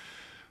out,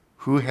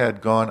 who had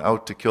gone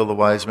out to kill the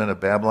wise men of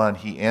Babylon,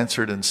 he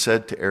answered and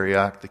said to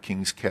Arioch, the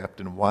king's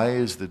captain, why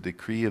is the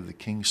decree of the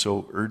king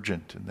so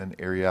urgent? And then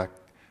Arioch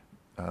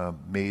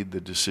made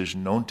the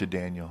decision known to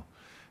Daniel.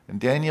 And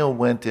Daniel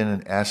went in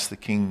and asked the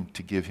king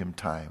to give him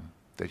time,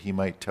 that he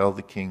might tell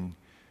the king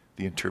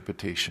the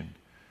interpretation.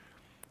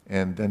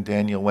 And then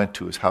Daniel went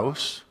to his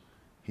house.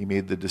 He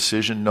made the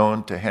decision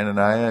known to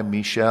Hananiah,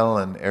 Mishael,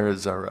 and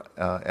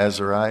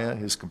Azariah,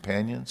 his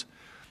companions,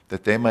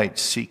 that they might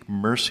seek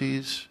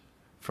mercies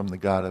from the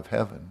God of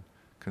heaven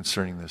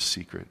concerning this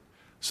secret,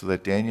 so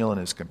that Daniel and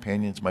his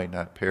companions might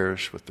not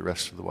perish with the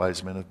rest of the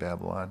wise men of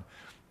Babylon.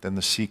 Then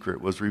the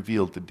secret was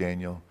revealed to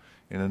Daniel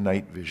in a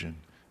night vision.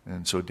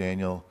 And so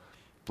Daniel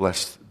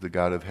blessed the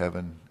God of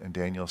heaven, and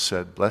Daniel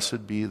said,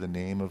 blessed be the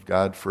name of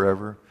God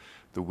forever.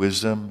 The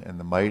wisdom and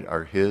the might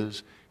are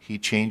his. He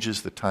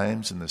changes the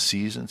times and the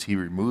seasons. He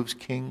removes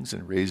kings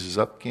and raises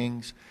up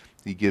kings.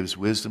 He gives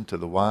wisdom to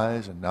the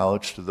wise and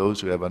knowledge to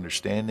those who have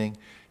understanding.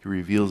 He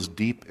reveals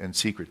deep and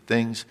secret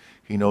things.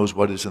 He knows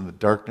what is in the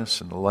darkness,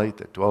 and the light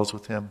that dwells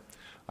with him.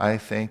 I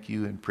thank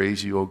you and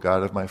praise you, O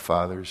God of my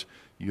fathers.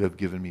 You have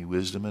given me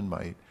wisdom and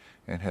might,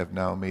 and have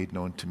now made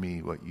known to me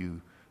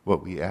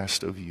what we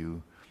asked of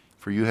you.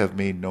 For you have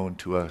made known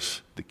to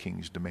us the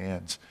king's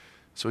demands.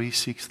 So he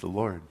seeks the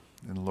Lord,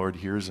 and the Lord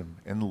hears him,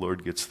 and the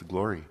Lord gets the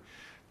glory.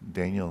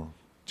 Daniel,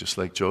 just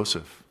like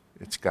Joseph,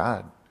 it's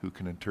God who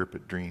can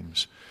interpret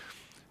dreams.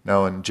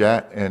 Now in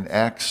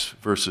Acts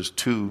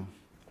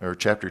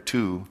chapter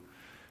 2,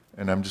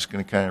 and I'm just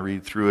going to kind of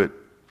read through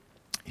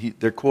it,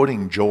 they're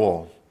quoting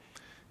Joel,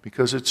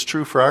 because it's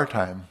true for our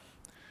time,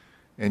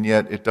 and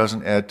yet it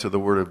doesn't add to the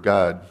Word of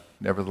God.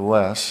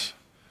 Nevertheless,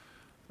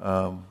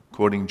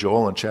 quoting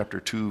Joel in chapter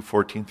 2,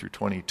 14 through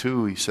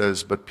 22, he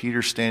says, but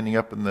Peter, standing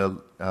up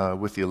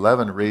with the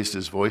 11, raised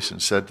his voice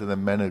and said to the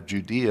men of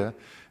Judea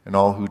and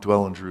all who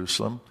dwell in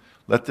Jerusalem,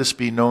 let this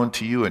be known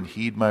to you, and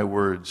heed my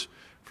words.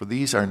 For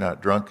these are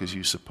not drunk as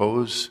you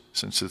suppose,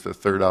 since it's the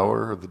third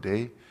hour of the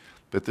day.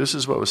 But this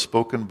is what was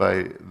spoken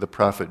by the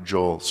prophet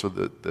Joel. So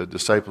the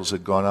disciples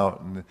had gone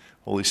out, and the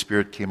Holy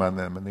Spirit came on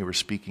them, and they were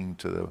speaking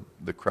to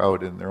the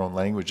crowd in their own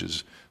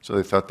languages, so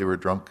they thought they were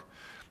drunk.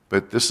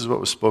 But this is what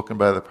was spoken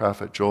by the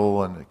prophet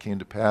Joel, and it came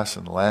to pass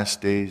in the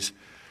last days,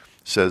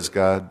 says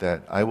God,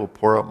 that I will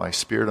pour out my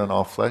spirit on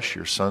all flesh.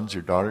 Your sons,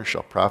 your daughters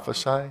shall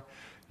prophesy.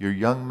 Your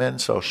young men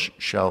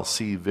shall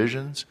see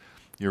visions.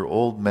 Your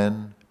old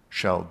men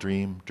shall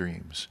dream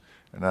dreams.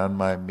 And on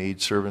my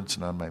maidservants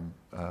and on my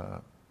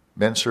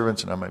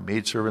menservants and on my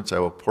maidservants I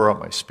will pour out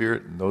my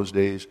spirit in those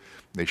days.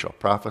 They shall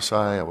prophesy.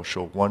 I will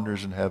show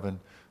wonders in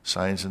heaven,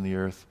 signs in the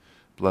earth,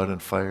 blood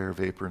and fire,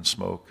 vapor and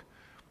smoke.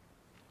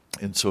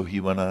 And so he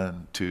went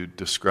on to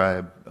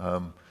describe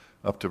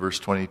up to verse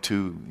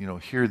 22,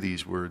 hear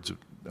these words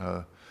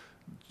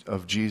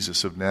of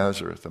Jesus of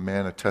Nazareth, a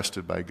man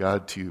attested by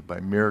God to you by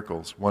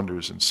miracles,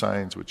 wonders, and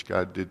signs which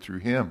God did through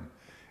him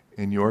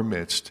in your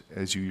midst,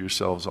 as you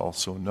yourselves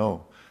also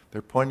know.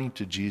 They're pointing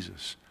to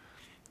Jesus.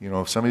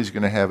 If somebody's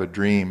going to have a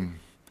dream,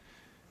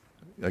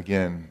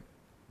 again,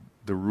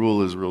 the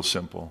rule is real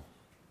simple.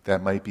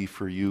 That might be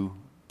for you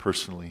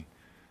personally.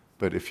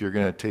 But if you're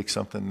going to take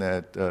something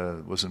that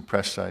was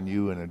impressed on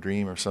you in a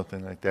dream or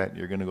something like that, and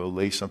you're going to go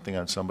lay something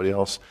on somebody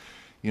else,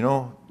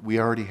 we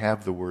already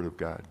have the Word of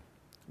God.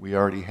 We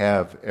already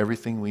have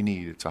everything we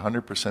need. It's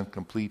 100%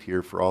 complete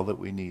here for all that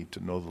we need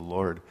to know the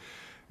Lord.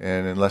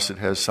 And unless it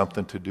has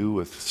something to do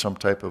with some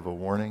type of a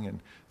warning.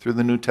 And through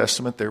the New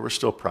Testament, there were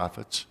still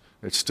prophets.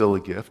 It's still a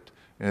gift.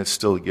 And it's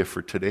still a gift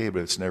for today,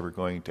 but it's never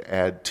going to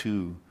add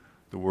to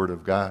the Word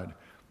of God.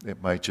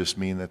 It might just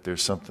mean that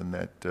there's something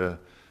that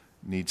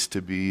needs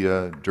to be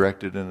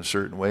directed in a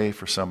certain way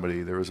for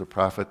somebody. There was a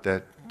prophet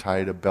that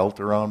tied a belt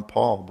around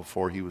Paul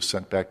before he was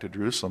sent back to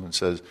Jerusalem and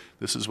says,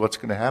 this is what's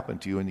going to happen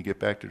to you when you get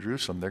back to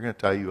Jerusalem. They're going to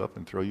tie you up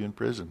and throw you in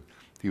prison.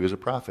 He was a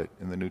prophet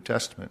in the New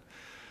Testament.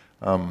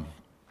 And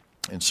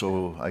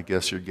so I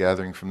guess you're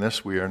gathering from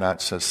this, we are not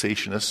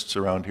cessationists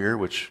around here,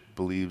 which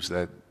believes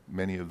that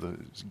many of the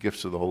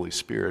gifts of the Holy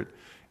Spirit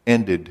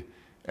ended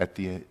at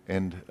the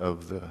end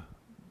of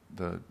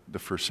the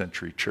first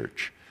century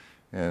church.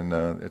 And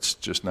it's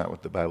just not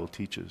what the Bible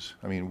teaches.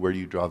 I mean, where do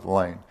you draw the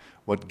line?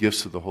 What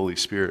gifts of the Holy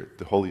Spirit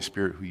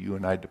who you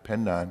and I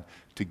depend on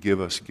to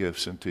give us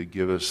gifts and to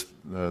give us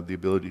the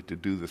ability to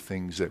do the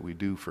things that we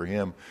do for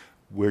Him,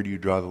 where do you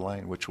draw the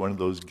line? Which one of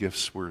those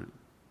gifts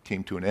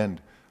came to an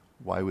end?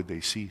 Why would they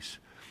cease?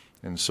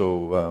 And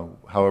so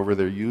however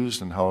they're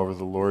used and however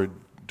the Lord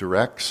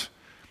directs,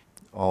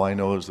 all I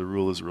know is the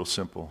rule is real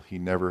simple. He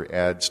never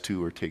adds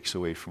to or takes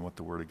away from what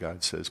the Word of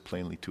God says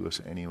plainly to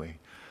us anyway.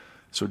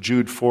 So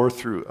Jude 4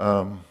 through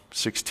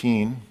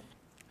 16,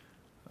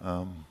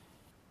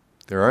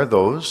 there are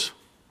those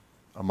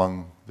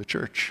among the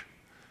church.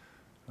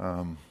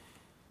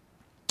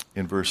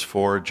 In verse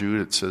 4,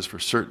 Jude, it says, "For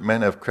certain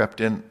men have crept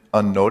in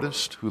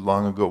unnoticed, who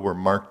long ago were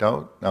marked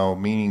out." Now,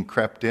 meaning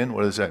crept in,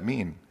 what does that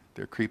mean?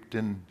 They're creeped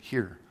in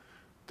here.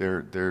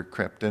 They're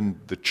crept in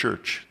the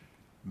church,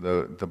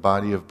 the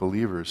body of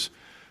believers.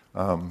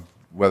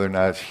 Whether or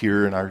not it's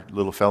here in our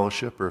little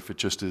fellowship or if it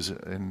just is,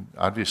 and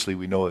obviously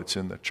we know it's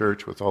in the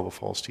church with all the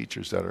false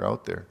teachers that are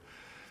out there.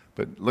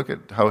 But look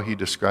at how he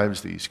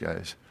describes these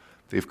guys.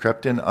 They've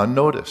crept in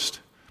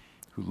unnoticed,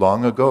 who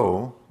long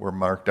ago were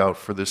marked out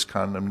for this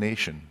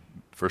condemnation.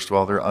 First of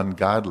all, they're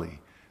ungodly.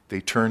 They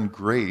turn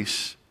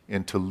grace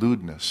into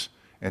lewdness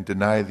and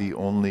deny the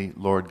only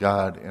Lord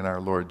God and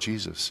our Lord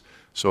Jesus.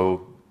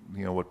 So,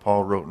 what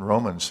Paul wrote in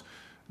Romans,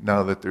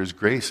 now that there's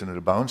grace and it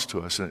abounds to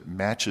us and it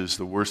matches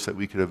the worst that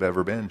we could have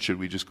ever been, should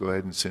we just go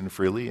ahead and sin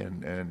freely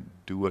and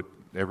do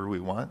whatever we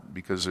want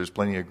because there's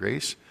plenty of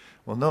grace?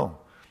 Well, no.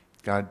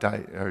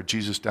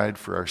 Jesus died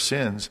for our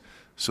sins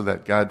so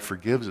that God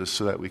forgives us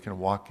so that we can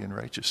walk in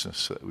righteousness,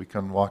 so that we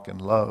can walk in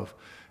love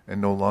and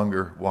no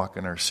longer walk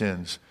in our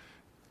sins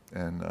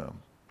and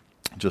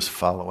just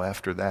follow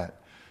after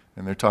that.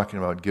 And they're talking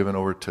about giving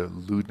over to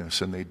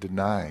lewdness, and they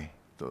deny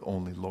the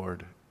only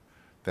Lord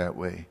that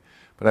way.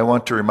 But I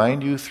want to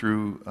remind you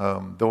through,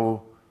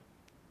 though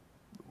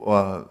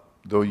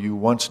you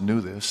once knew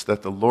this,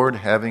 that the Lord,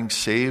 having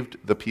saved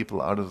the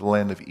people out of the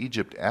land of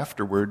Egypt,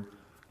 afterward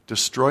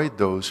destroyed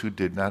those who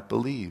did not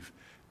believe,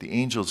 the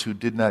angels who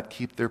did not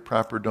keep their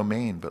proper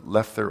domain, but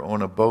left their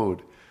own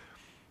abode.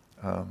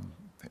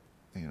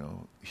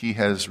 He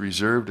has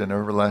reserved an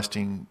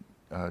everlasting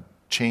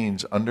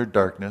chains under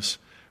darkness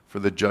for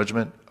the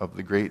judgment of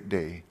the great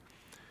day.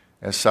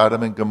 As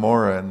Sodom and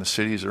Gomorrah and the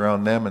cities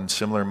around them in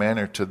similar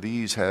manner to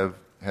these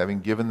having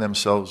given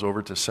themselves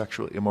over to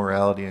sexual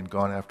immorality and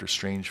gone after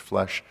strange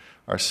flesh,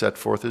 are set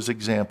forth as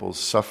examples,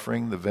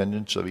 suffering the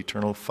vengeance of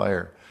eternal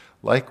fire.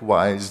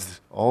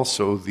 Likewise,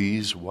 also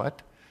these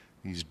what?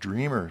 These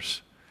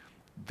dreamers.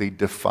 They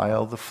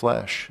defile the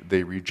flesh.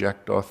 They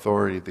reject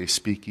authority. They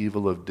speak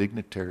evil of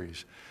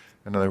dignitaries.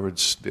 In other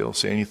words, they'll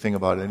say anything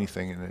about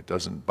anything and it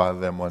doesn't bother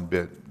them one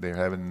bit.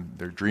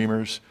 They're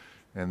dreamers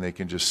and they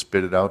can just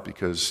spit it out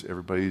because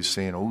everybody's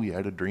saying, "Oh, you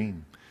had a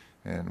dream.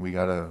 And we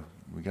gotta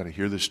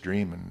hear this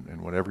dream,"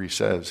 and whatever he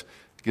says,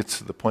 it gets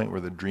to the point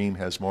where the dream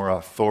has more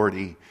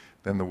authority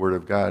than the Word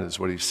of God, is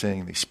what he's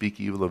saying. They speak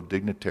evil of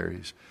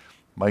dignitaries.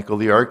 Michael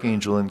the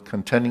archangel, in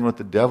contending with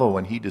the devil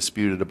when he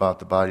disputed about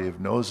the body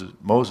of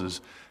Moses,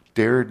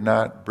 dared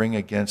not bring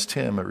against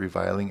him a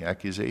reviling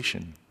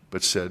accusation,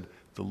 but said,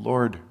 "The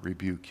Lord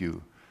rebuke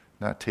you,"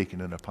 not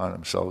taking it upon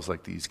themselves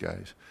like these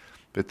guys.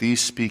 But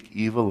these speak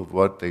evil of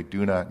what they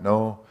do not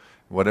know,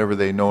 whatever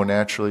they know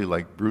naturally,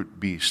 like brute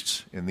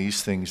beasts. In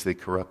these things they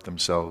corrupt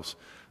themselves.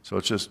 So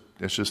it's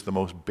just the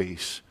most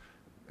base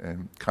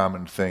and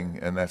common thing,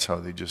 and that's how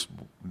they just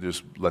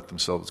let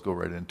themselves go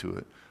right into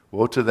it.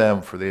 Woe to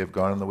them, for they have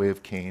gone in the way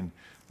of Cain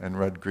and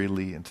run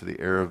greedily into the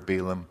error of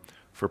Balaam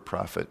for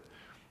profit,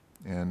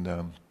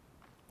 and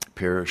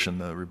perish in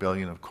the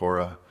rebellion of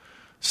Korah.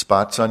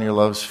 Spots on your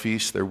love's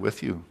feast, they're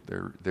with you.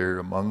 They're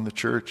among the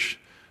church.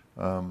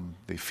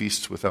 They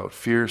feast without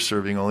fear,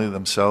 serving only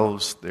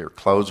themselves. They are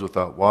clouds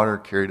without water,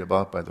 carried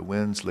about by the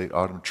winds, late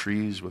autumn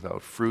trees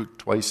without fruit,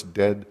 twice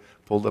dead,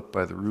 pulled up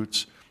by the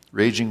roots,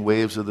 raging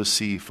waves of the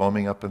sea,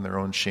 foaming up in their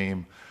own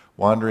shame,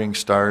 wandering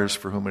stars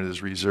for whom it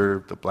is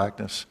reserved the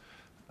blackness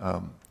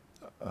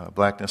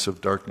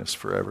of darkness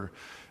forever.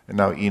 And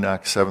now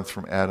Enoch, seventh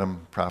from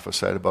Adam,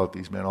 prophesied about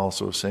these men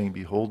also, saying,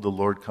 "Behold, the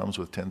Lord comes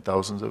with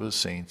 10,000s of his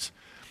saints,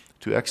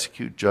 to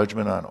execute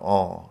judgment on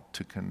all,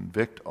 to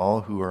convict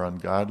all who are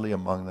ungodly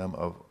among them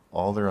of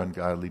all their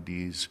ungodly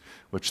deeds,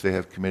 which they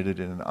have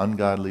committed in an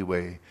ungodly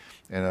way,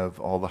 and of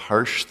all the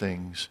harsh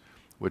things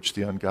which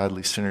the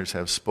ungodly sinners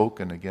have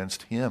spoken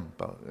against him,"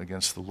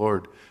 against the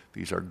Lord.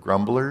 These are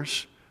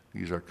grumblers,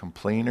 these are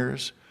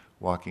complainers,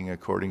 walking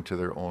according to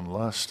their own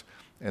lust,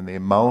 and they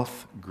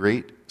mouth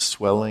great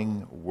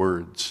swelling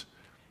words.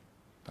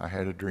 I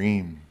had a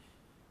dream.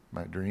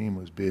 My dream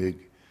was big.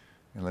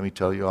 And let me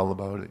tell you all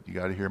about it. You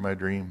got to hear my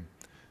dream.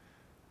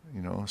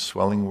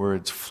 Swelling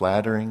words,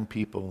 flattering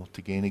people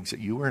to gain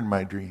you were in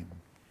my dream,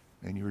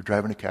 and you were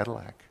driving a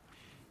Cadillac.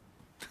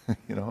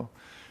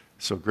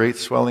 So great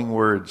swelling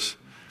words.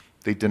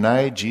 They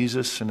deny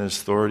Jesus and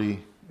his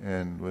authority,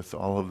 and with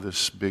all of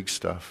this big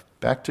stuff.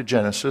 Back to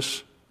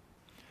Genesis,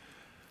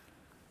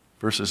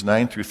 verses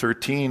 9 through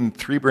 13.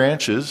 3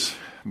 branches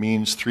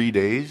means 3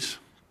 days.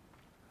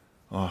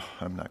 Oh,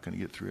 I'm not going to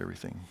get through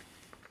everything.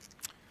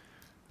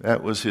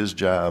 That was his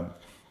job,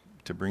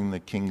 to bring the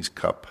king's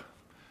cup.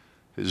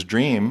 His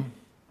dream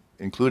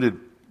included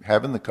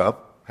having the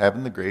cup,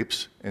 having the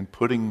grapes, and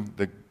putting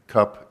the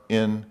cup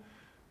in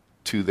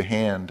to the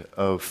hand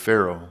of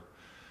Pharaoh.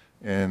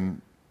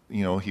 And,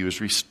 he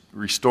was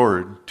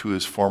restored to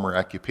his former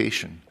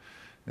occupation.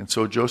 And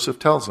so Joseph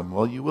tells him,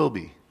 well, you will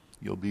be.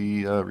 You'll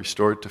be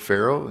restored to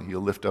Pharaoh. He'll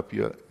lift up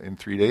you in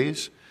 3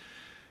 days.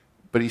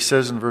 But he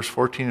says in verse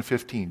 14 and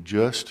 15,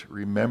 just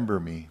remember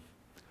me.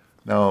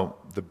 Now,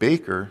 the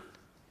baker,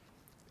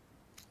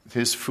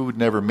 his food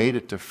never made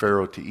it to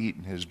Pharaoh to eat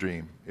in his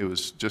dream. It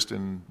was just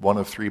in one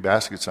of 3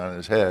 baskets on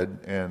his head,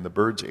 and the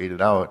birds ate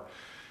it out.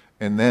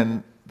 And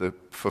then the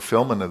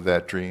fulfillment of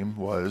that dream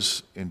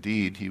was,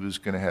 indeed, he was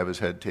going to have his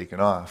head taken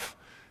off,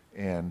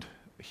 and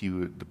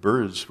the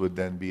birds would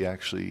then be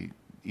actually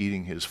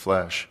eating his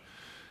flesh.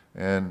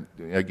 And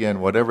again,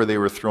 whatever they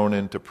were thrown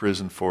into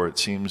prison for, it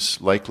seems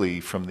likely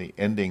from the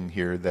ending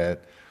here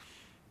that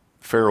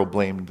Pharaoh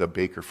blamed the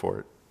baker for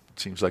it. It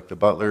seems like the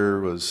butler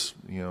was,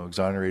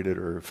 exonerated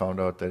or found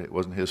out that it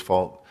wasn't his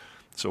fault.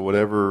 So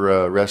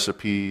whatever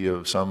recipe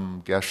of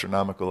some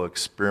gastronomical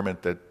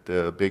experiment that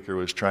the baker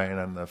was trying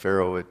on the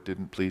Pharaoh, it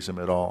didn't please him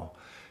at all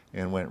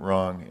and went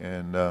wrong.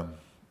 And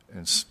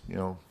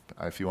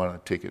if you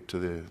want to take it to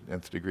the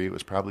nth degree, it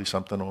was probably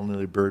something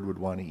only a bird would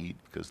want to eat,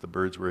 because the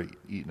birds were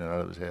eating it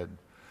out of his head.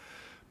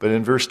 But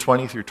in verse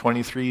 20 through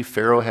 23,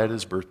 Pharaoh had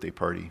his birthday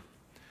party.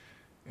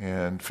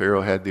 And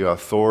Pharaoh had the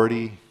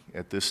authority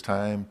at this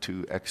time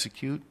to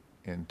execute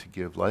and to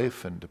give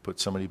life and to put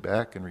somebody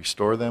back and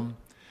restore them,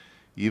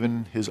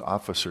 even his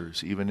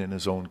officers, even in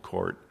his own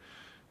court.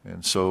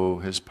 And so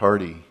his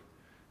party,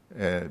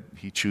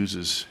 he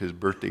chooses his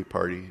birthday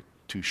party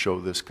to show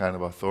this kind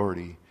of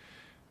authority,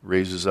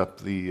 raises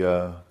up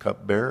the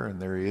cupbearer,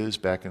 and there he is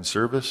back in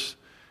service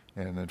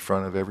and in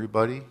front of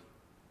everybody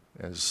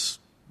as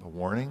a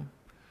warning,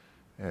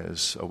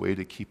 as a way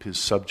to keep his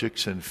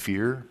subjects in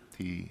fear.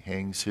 He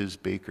hangs his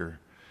baker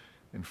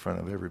in front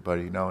of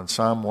everybody. Now in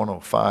Psalm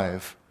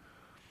 105,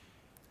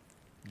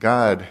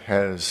 God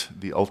has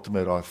the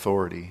ultimate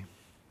authority.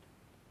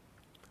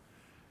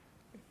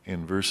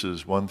 In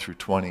verses 1 through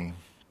 20,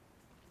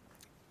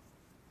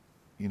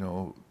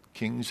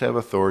 kings have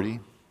authority.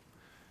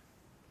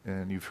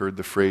 And you've heard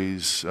the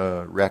phrase,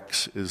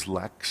 Rex is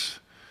Lex.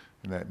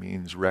 And that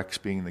means Rex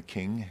being the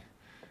king,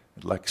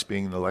 and Lex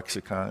being the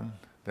lexicon.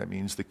 That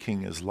means the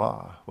king is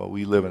law. Well,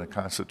 we live in a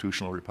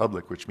constitutional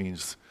republic, which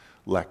means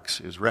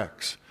Lex is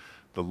Rex.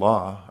 The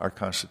law, our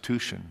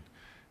constitution,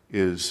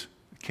 is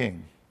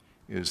king,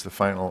 is the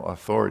final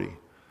authority.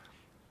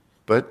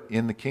 But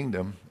in the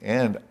kingdom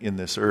and in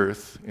this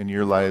earth, in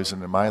your lives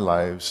and in my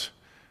lives,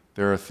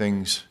 there are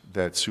things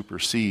that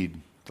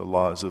supersede the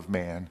laws of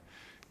man.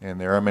 And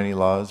there are many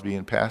laws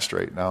being passed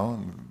right now,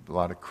 and a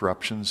lot of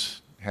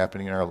corruptions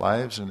happening in our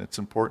lives, and it's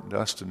important to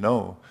us to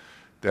know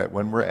that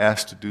when we're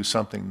asked to do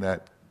something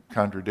that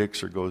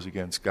contradicts or goes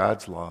against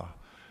God's law,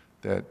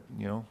 that,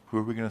 who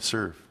are we going to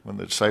serve? When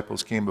the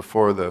disciples came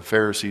before the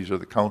Pharisees or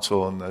the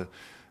council and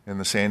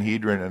the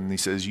Sanhedrin, and he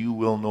says, you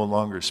will no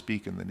longer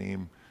speak in the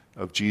name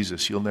of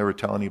Jesus. You'll never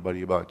tell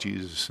anybody about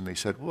Jesus. And they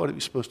said, well, what are we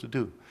supposed to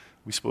do?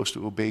 Are we supposed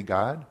to obey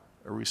God,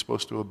 or are we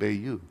supposed to obey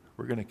you?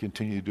 We're going to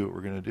continue to do what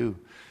we're going to do.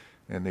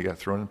 And they got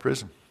thrown in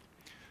prison.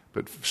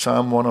 But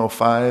Psalm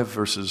 105,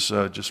 verses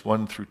just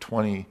 1 through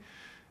 20,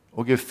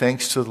 oh, give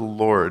thanks to the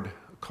Lord,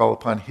 call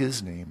upon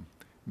his name,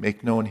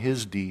 make known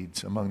his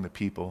deeds among the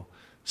people,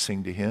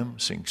 sing to him,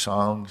 sing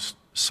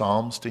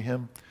psalms to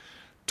him,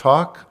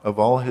 talk of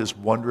all his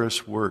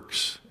wondrous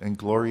works and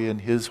glory in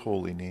his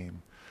holy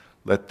name.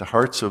 Let the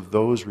hearts of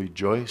those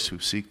rejoice who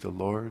seek the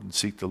Lord, and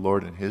seek the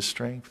Lord in his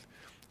strength,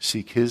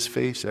 seek his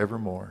face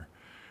evermore.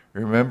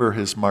 Remember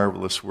his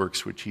marvelous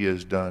works which he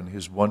has done,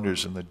 his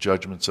wonders and the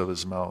judgments of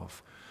his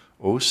mouth.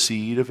 O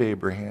seed of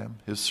Abraham,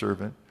 his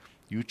servant,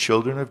 you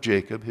children of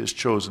Jacob, his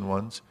chosen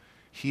ones,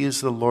 he is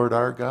the Lord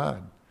our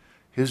God.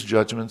 His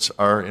judgments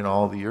are in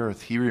all the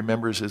earth. He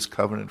remembers his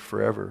covenant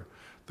forever,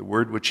 the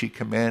word which he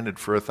commanded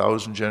for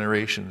 1,000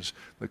 generations,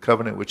 the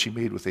covenant which he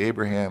made with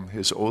Abraham,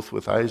 his oath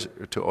with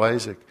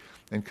Isaac,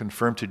 and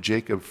confirmed to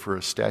Jacob for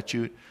a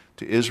statute,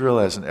 to Israel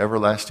as an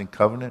everlasting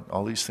covenant.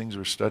 All these things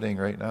we're studying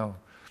right now.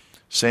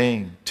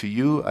 Saying, to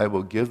you I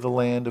will give the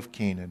land of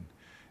Canaan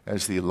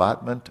as the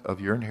allotment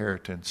of your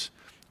inheritance.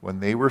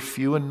 When they were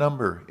few in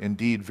number,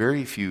 indeed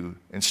very few,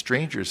 and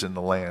strangers in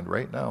the land,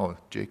 right now,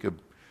 Jacob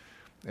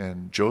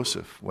and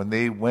Joseph, when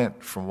they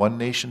went from one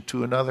nation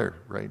to another,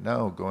 right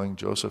now, going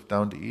Joseph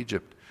down to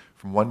Egypt,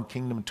 from one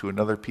kingdom to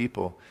another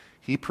people,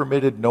 he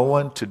permitted no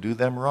one to do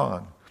them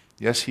wrong.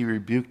 Yes, he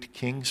rebuked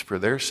kings for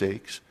their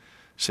sakes,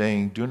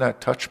 saying, do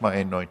not touch my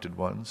anointed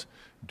ones,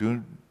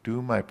 do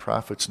my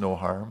prophets no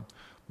harm.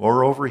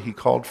 Moreover, he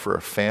called for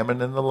a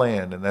famine in the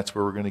land, and that's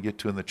where we're going to get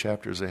to in the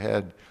chapters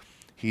ahead.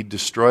 He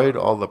destroyed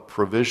all the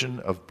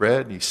provision of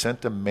bread, and he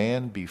sent a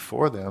man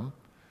before them,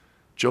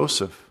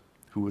 Joseph,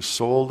 who was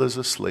sold as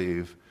a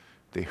slave.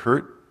 They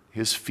hurt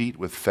his feet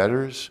with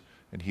fetters,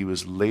 and he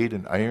was laid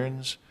in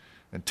irons.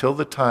 until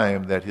the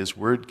time that his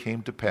word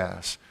came to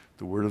pass.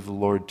 The word of the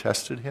Lord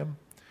tested him,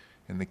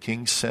 and the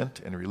king sent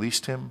and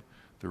released him.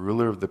 The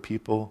ruler of the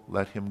people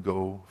let him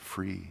go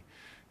free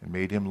and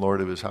made him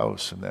Lord of his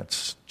house. And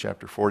that's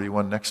chapter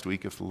 41 next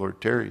week if the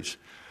Lord tarries.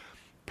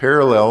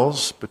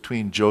 Parallels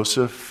between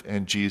Joseph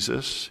and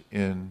Jesus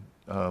in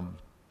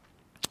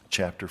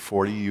chapter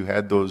 40. You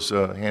had those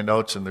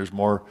handouts, and there's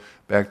more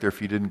back there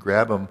if you didn't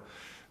grab them.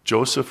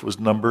 Joseph was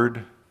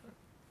numbered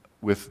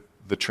with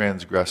the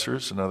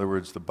transgressors. In other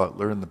words, the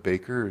butler and the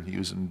baker. He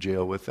was in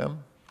jail with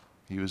them.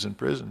 He was in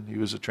prison. He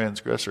was a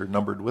transgressor,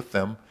 numbered with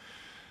them.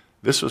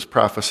 This was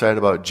prophesied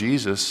about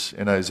Jesus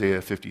in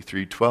Isaiah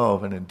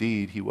 53:12, and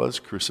indeed, he was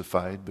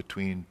crucified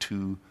between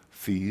two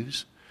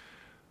thieves.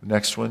 The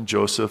next one,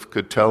 Joseph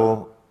could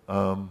tell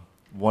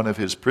one of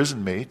his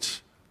prison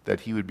mates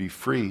that he would be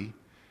free,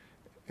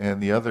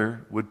 and the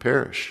other would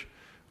perish.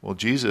 Well,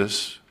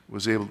 Jesus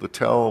was able to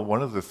tell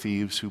one of the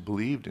thieves who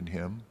believed in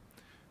him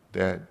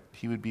that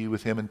he would be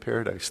with him in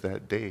paradise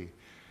that day.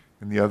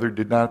 And the other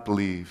did not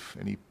believe,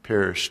 and he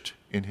perished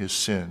in his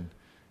sin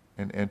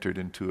and entered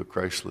into a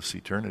Christless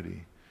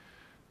eternity.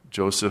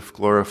 Joseph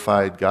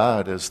glorified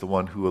God as the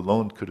one who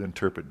alone could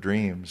interpret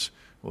dreams.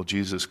 Well,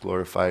 Jesus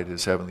glorified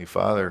his heavenly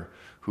Father,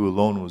 who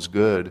alone was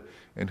good,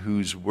 and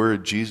whose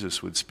word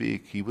Jesus would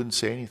speak. He wouldn't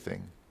say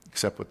anything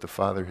except what the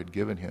Father had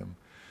given him.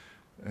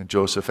 And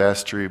Joseph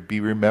asked to be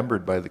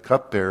remembered by the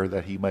cupbearer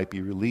that he might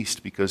be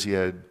released because he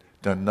had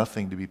done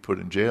nothing to be put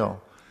in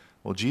jail.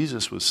 Well,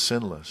 Jesus was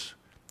sinless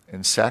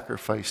and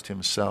sacrificed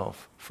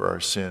himself for our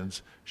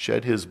sins,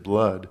 shed his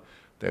blood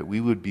that we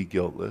would be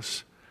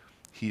guiltless.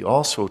 He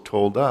also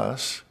told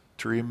us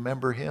to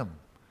remember him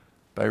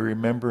by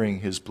remembering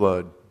his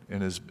blood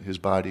and his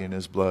body and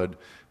his blood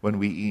when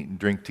we eat and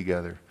drink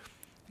together,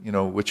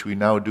 which we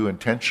now do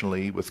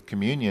intentionally with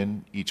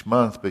communion each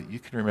month, but you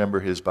can remember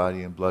his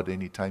body and blood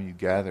anytime you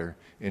gather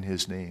in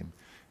his name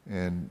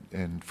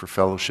and for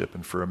fellowship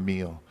and for a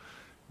meal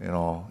and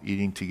all,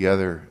 eating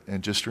together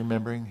and just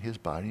remembering his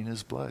body and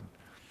his blood.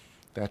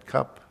 That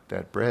cup,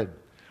 that bread.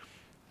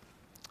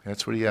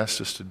 That's what he asked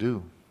us to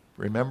do.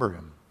 Remember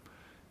him.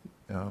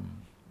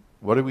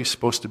 What are we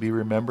supposed to be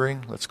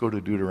remembering? Let's go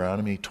to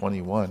Deuteronomy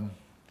 21.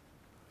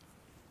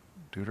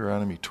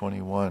 Deuteronomy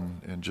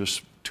 21 and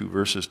just 2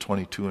 verses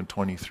 22 and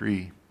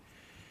 23.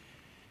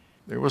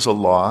 There was a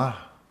law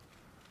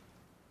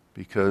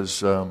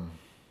because,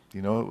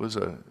 it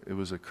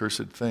was a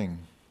cursed thing.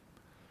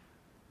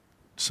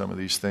 Some of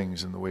these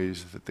things and the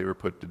ways that they were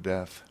put to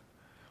death.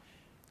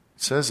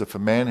 It says, if a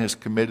man has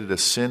committed a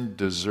sin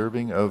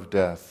deserving of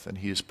death, and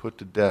he is put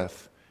to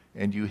death,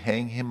 and you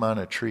hang him on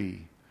a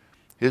tree,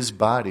 his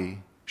body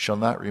shall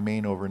not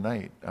remain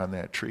overnight on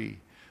that tree,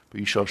 but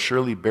you shall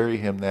surely bury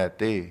him that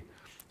day,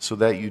 so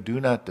that you do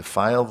not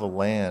defile the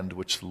land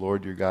which the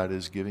Lord your God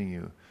is giving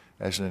you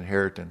as an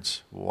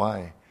inheritance.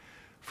 Why?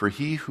 For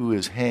he who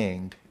is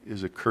hanged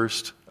is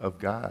accursed of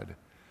God.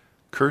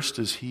 Cursed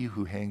is he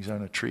who hangs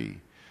on a tree.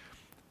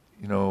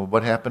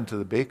 What happened to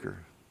the baker?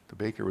 The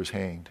baker was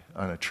hanged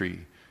on a tree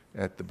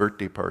at the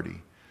birthday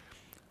party.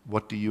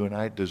 What do you and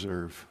I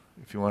deserve?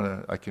 If you want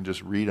to, I can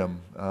just read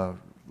them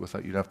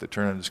without, you don't have to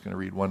turn. I'm just going to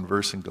read one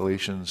verse in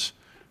Galatians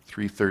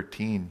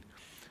 3:13. It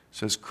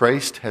says,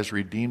 Christ has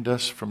redeemed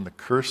us from the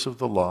curse of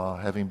the law,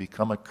 having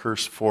become a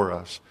curse for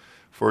us.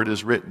 For it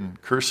is written,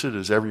 cursed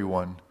is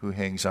everyone who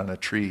hangs on a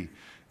tree.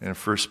 And in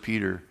 1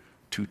 Peter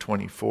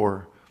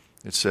 2:24,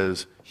 it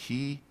says,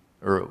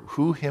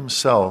 who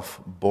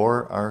himself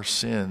bore our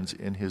sins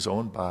in his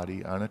own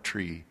body on a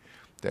tree,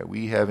 that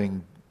we,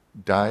 having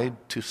died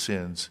to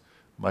sins,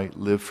 might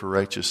live for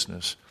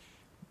righteousness,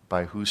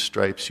 by whose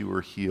stripes you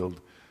were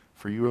healed.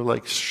 For you are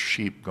like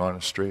sheep gone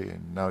astray,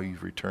 and now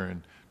you've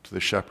returned to the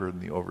shepherd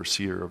and the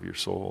overseer of your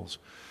souls.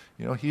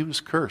 He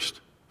was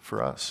cursed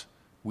for us.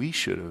 We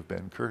should have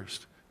been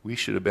cursed. We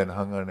should have been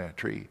hung on that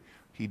tree.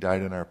 He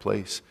died in our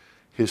place.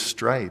 His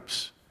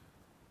stripes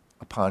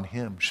upon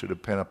him should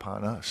have been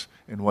upon us.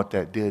 And what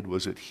that did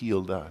was it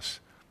healed us.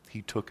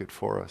 He took it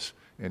for us,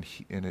 and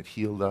it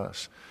healed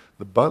us.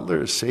 The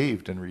butler is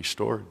saved and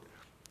restored.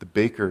 The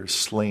baker is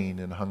slain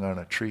and hung on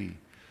a tree.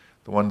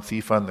 The one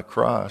thief on the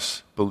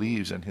cross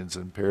believes and is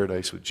in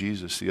paradise with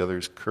Jesus. The other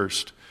is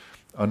cursed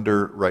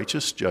under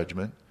righteous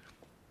judgment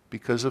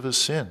because of his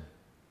sin.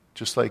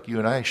 Just like you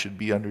and I should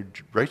be under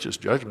righteous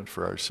judgment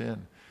for our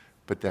sin.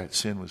 But that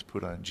sin was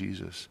put on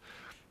Jesus.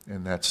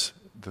 And that's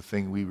the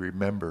thing we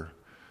remember.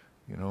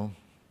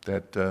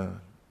 That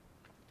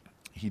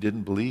he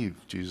didn't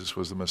believe Jesus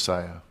was the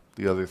Messiah,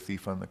 the other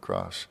thief on the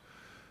cross.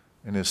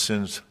 And his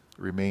sins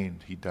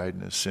remained. He died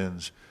in his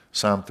sins.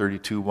 Psalm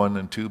 32:1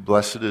 and 2,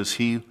 blessed is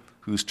he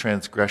whose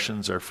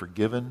transgressions are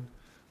forgiven,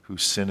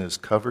 whose sin is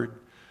covered.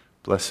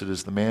 Blessed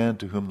is the man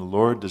to whom the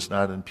Lord does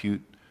not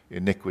impute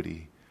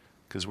iniquity.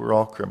 Because we're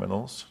all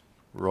criminals.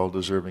 We're all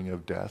deserving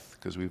of death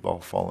because we've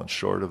all fallen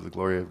short of the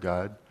glory of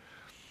God.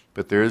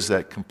 But there is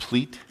that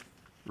complete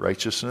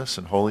righteousness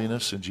and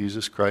holiness in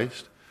Jesus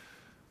Christ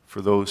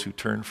for those who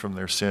turn from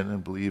their sin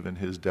and believe in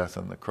his death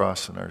on the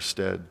cross in our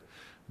stead,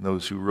 and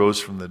those who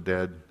rose from the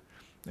dead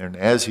And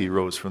as he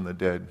rose from the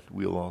dead,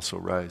 we'll also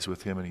rise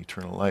with him in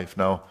eternal life.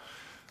 Now,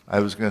 I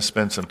was going to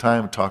spend some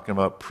time talking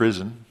about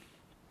prison,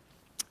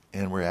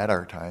 and we're at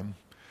our time,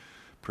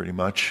 pretty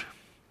much.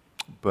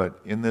 But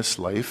in this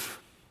life,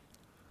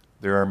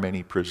 there are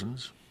many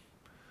prisons.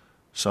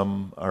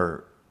 Some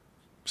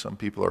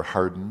people are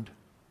hardened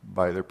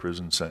by their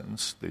prison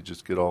sentence. They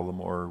just get all the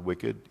more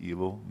wicked,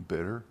 evil, and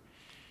bitter.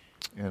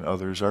 And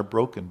others are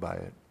broken by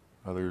it.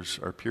 Others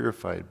are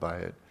purified by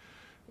it.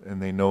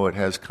 And they know it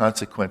has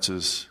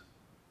consequences.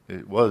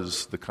 It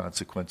was the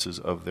consequences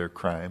of their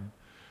crime.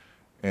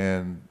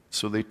 And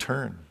so they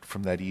turn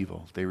from that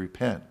evil. They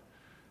repent.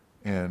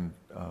 And,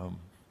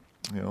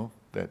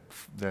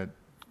 that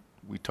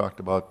we talked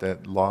about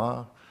that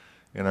law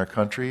in our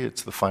country.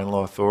 It's the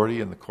final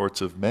authority in the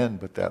courts of men,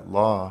 but that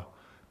law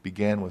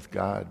began with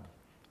God,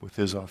 with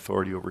his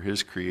authority over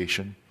his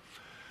creation.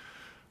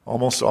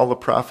 Almost all the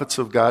prophets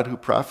of God who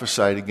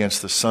prophesied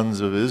against the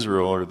sons of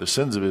Israel or the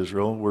sins of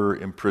Israel were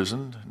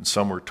imprisoned, and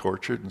some were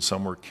tortured, and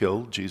some were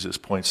killed. Jesus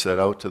points that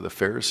out to the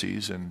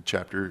Pharisees in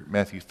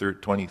Matthew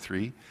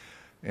 23.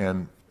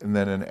 And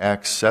then in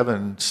Acts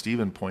 7,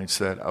 Stephen points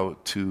that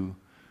out to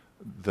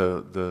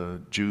the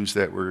Jews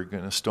that were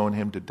going to stone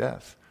him to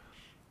death,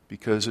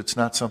 because it's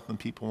not something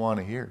people want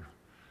to hear.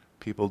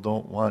 People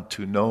don't want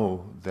to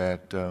know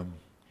that,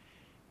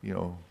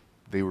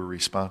 they were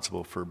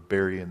responsible for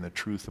burying the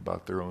truth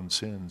about their own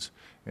sins.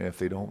 And if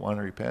they don't want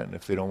to repent, and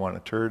if they don't want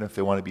to turn, if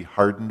they want to be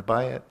hardened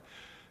by it,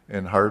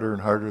 and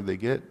harder they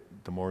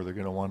get, the more they're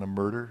going to want to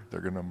murder, they're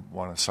going to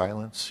want to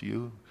silence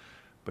you.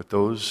 But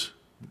those,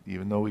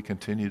 even though we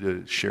continue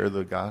to share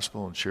the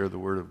gospel and share the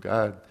word of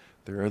God,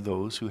 there are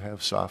those who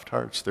have soft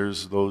hearts.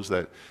 There's those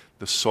that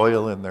the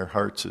soil in their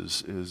hearts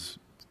is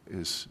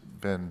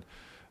been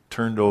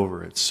turned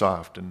over. It's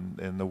soft,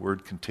 and the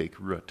word can take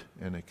root,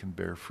 and it can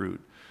bear fruit.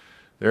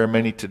 There are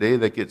many today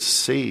that get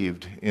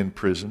saved in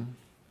prison,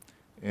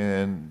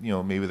 and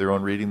maybe they're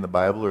on reading the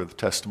Bible or the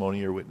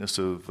testimony or witness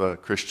of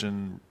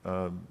Christian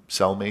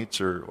cellmates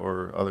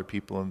or other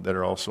people that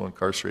are also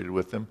incarcerated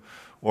with them,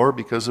 or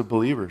because of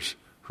believers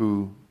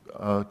who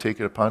take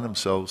it upon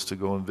themselves to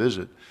go and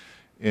visit.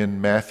 In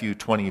Matthew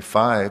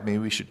 25, maybe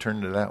we should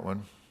turn to that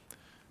one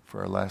for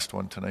our last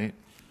one tonight,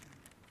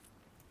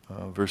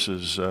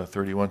 verses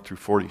 31 through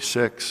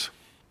 46.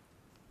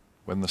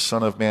 When the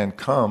Son of Man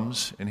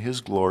comes in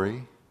his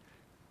glory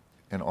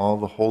and all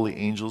the holy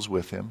angels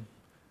with him,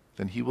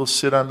 then he will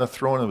sit on the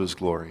throne of his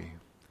glory.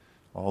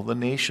 All the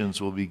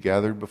nations will be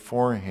gathered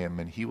before him,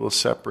 and he will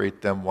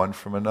separate them one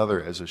from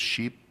another, as a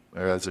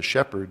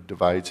shepherd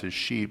divides his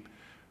sheep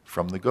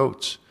from the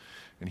goats.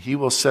 And he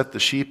will set the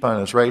sheep on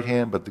his right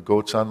hand, but the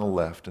goats on the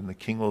left. And the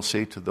king will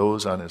say to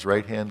those on his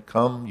right hand,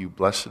 "Come, you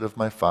blessed of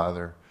my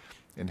Father,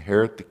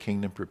 inherit the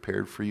kingdom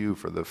prepared for you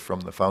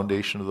from the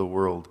foundation of the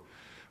world.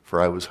 For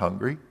I was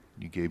hungry,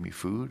 you gave me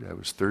food. I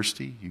was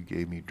thirsty, you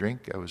gave me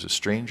drink. I was a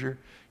stranger,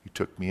 you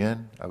took me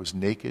in. I was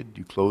naked,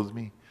 you clothed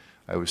me.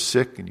 I was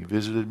sick, and you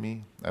visited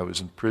me. I was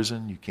in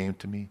prison, you came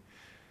to me."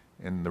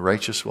 And the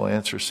righteous will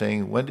answer,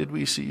 saying, "When did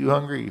we see you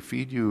hungry,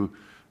 feed you,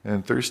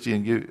 and thirsty,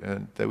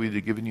 and that we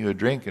had given you a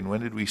drink? And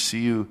when did we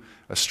see you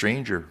a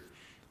stranger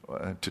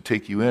to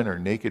take you in, or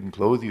naked and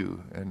clothe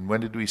you? And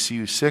when did we see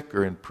you sick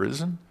or in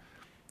prison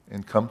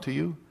and come to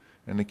you?"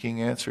 And the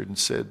king answered and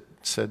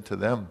said to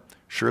them,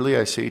 "Surely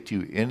I say to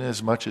you,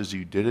 inasmuch as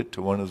you did it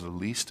to one of the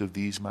least of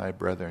these my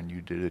brethren,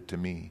 you did it to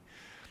me."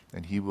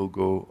 And he will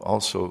go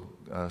also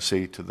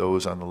say to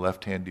those on the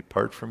left hand,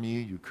 "Depart from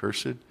me, you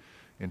cursed,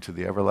 into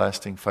the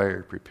everlasting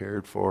fire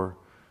prepared for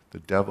the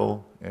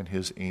devil and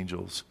his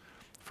angels.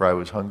 For I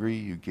was hungry,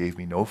 you gave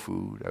me no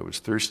food. I was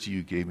thirsty,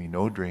 you gave me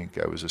no drink.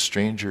 I was a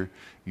stranger,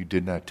 you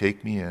did not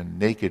take me in.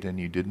 Naked, and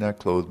you did not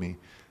clothe me.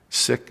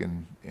 Sick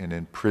and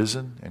in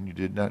prison, and you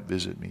did not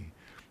visit me."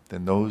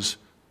 Then those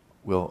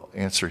will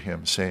answer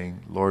him,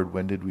 saying, "Lord,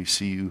 when did we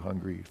see you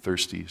hungry,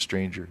 thirsty,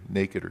 stranger,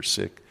 naked, or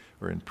sick,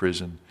 or in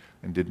prison,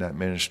 and did not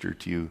minister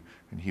to you?"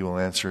 And he will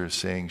answer,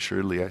 saying,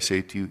 "Surely I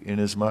say to you,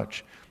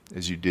 inasmuch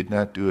as you did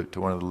not do it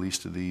to one of the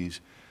least of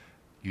these,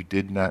 you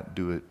did not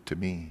do it to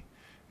me."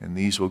 And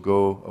these will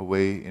go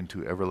away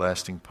into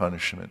everlasting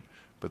punishment,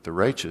 but the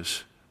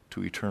righteous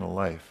to eternal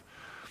life.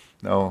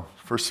 Now,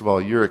 first of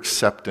all, your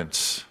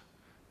acceptance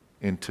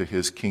into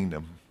his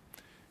kingdom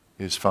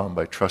is found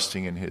by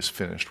trusting in his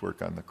finished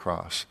work on the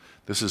cross.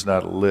 This is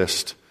not a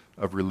list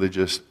of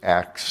religious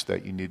acts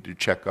that you need to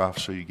check off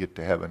so you get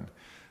to heaven.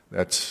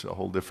 That's a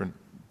whole different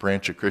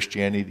branch of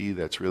Christianity.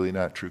 That's really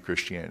not true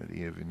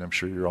Christianity, and I'm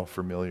sure you're all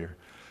familiar.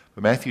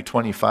 But Matthew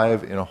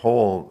 25 in a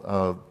whole,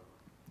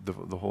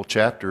 the whole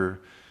chapter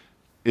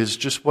is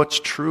just what's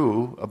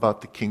true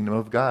about the kingdom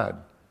of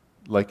God,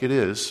 like it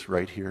is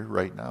right here,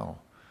 right now.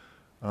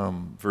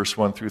 Verse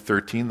 1 through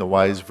 13, the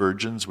wise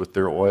virgins with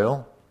their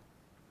oil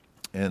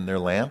and their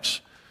lamps,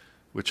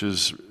 which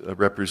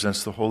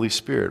represents the Holy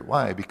Spirit.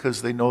 Why?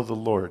 Because they know the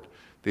Lord.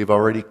 They've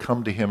already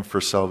come to him for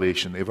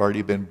salvation. They've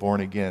already been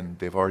born again.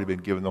 They've already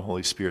been given the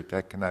Holy Spirit.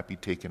 That cannot be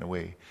taken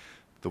away.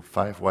 The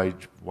 5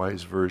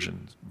 wise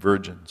virgins.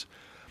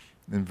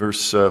 In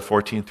verse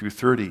 14 through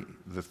 30,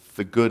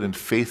 the good and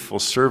faithful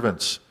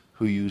servants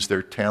who use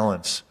their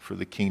talents for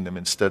the kingdom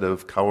instead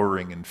of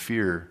cowering in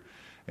fear.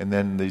 And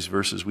then these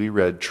verses we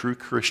read, true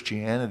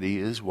Christianity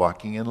is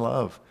walking in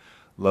love.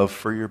 Love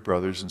for your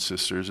brothers and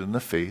sisters in the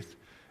faith,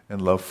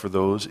 and love for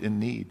those in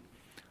need.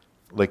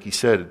 Like he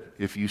said,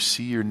 if you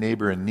see your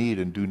neighbor in need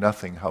and do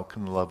nothing, how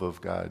can the love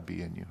of God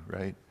be in you,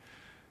 right?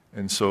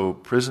 And so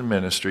prison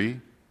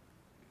ministry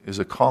is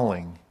a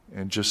calling.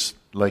 And just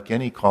like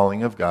any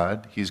calling of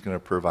God, he's going to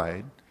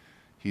provide.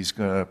 He's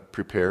going to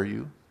prepare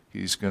you.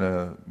 He's going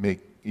to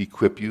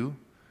equip you.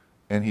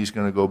 And he's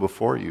going to go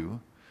before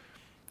you.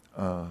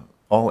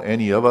 All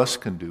any of us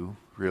can do,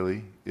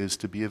 really, is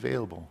to be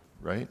available,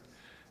 right?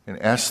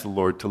 And ask the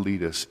Lord to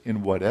lead us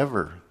in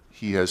whatever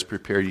he has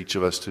prepared each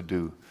of us to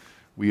do.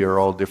 We are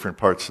all different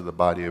parts of the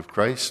body of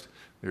Christ.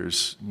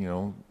 There's,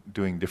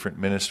 doing different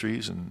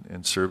ministries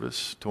and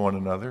service to one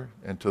another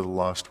and to the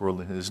lost world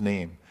in his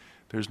name.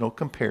 There's no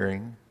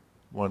comparing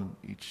one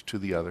each to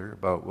the other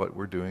about what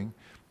we're doing.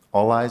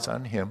 All eyes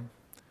on him.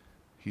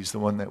 He's the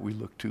one that we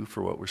look to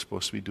for what we're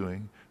supposed to be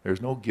doing.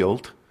 There's no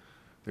guilt.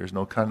 There's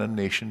no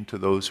condemnation to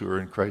those who are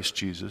in Christ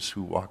Jesus,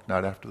 who walk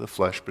not after the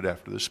flesh, but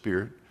after the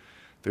Spirit.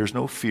 There's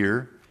no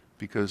fear,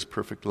 because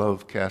perfect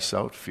love casts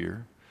out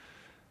fear.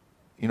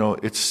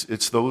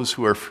 It's those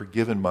who are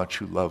forgiven much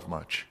who love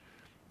much.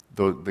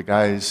 The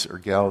guys or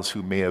gals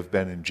who may have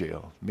been in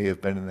jail, may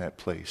have been in that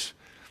place.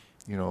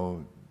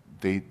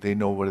 They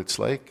know what it's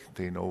like.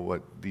 They know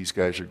what these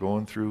guys are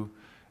going through.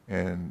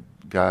 And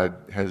God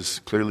has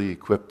clearly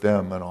equipped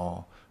them and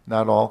all.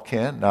 Not all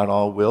can, not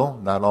all will,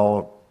 not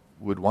all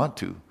would want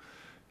to.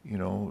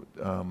 And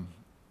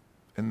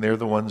they're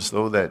the ones,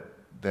 though, that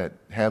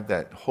have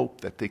that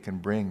hope that they can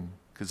bring,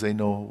 because they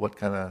know what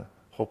kind of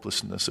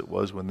hopelessness it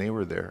was when they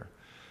were there.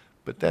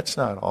 But that's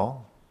not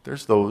all.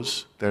 There's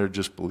those that are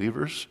just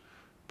believers,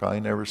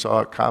 probably never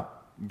saw a cop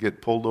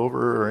get pulled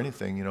over or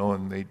anything,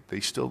 and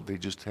they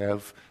just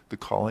have the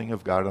calling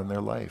of God on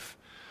their life.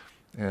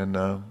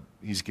 And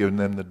he's given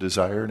them the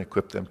desire and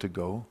equipped them to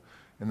go.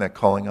 And that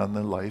calling on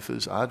their life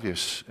is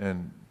obvious.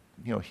 And,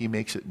 he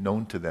makes it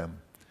known to them.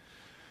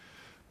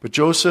 But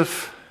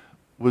Joseph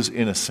was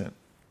innocent.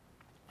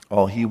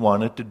 All he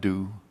wanted to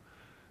do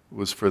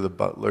was for the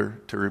butler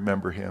to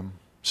remember him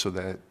so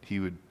that he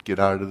would get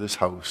out of this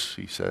house,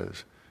 he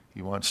says.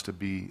 He wants to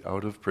be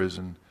out of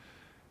prison.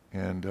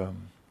 And,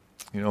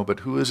 but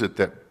who is it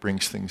that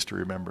brings things to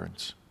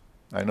remembrance?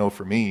 I know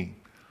for me,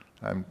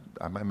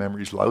 my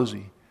memory's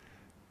lousy.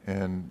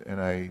 And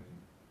I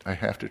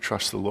have to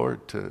trust the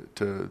Lord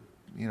to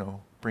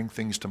bring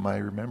things to my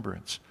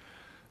remembrance.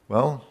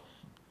 Well,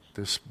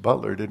 this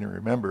butler didn't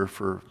remember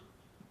for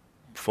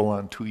full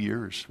on 2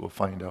 years. We'll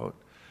find out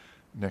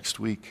next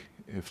week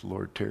if the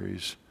Lord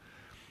tarries.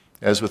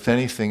 As with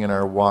anything in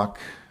our walk,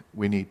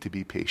 we need to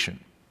be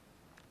patient.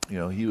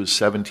 He was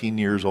 17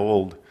 years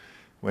old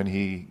when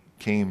he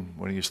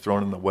was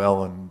thrown in the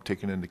well and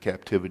taken into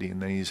captivity,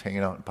 and then he's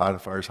hanging out in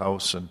Potiphar's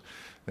house, and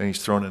then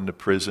he's thrown into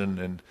prison,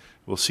 and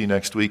we'll see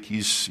next week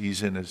he's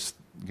going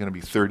to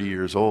be 30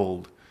 years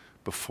old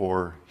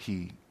before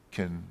he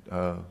can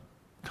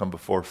come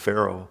before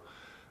Pharaoh,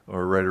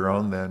 or right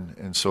around then.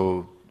 And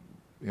so,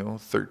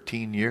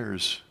 13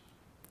 years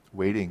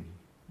waiting,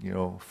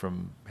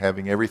 from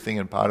having everything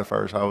in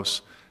Potiphar's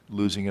house,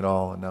 losing it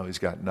all, and now he's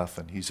got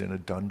nothing. He's in a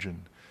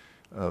dungeon,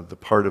 the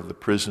part of the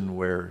prison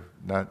where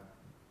not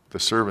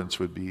the servants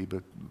would be,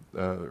 but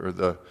or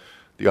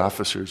the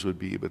officers would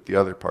be, but the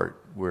other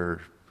part where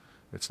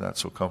it's not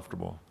so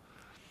comfortable.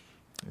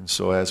 And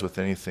so, as with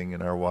anything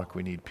in our walk,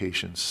 we need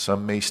patience.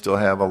 Some may still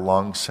have a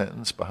long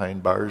sentence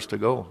behind bars to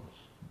go.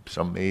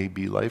 Some may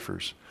be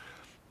lifers.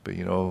 But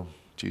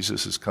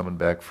Jesus is coming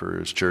back for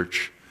his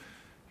church.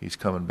 He's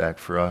coming back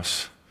for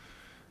us.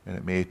 And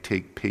it may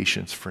take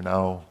patience for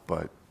now,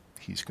 but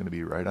he's going to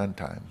be right on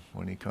time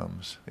when he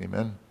comes.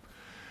 Amen?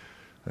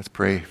 Let's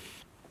pray.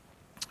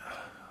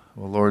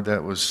 Well, Lord,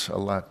 that was a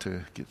lot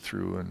to get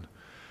through.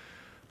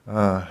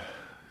 And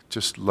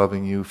just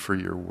loving you for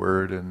your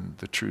word and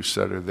the truths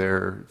that are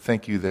there.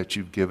 Thank you that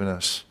you've given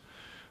us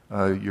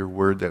your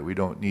word, that we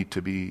don't need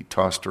to be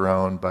tossed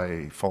around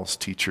by false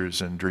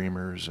teachers and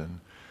dreamers and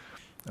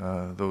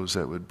those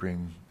that would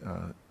bring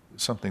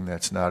something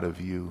that's not of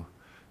you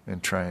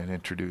and try and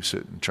introduce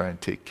it and try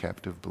and take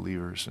captive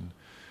believers. And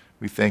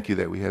we thank you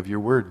that we have your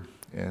word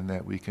and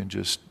that we can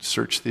just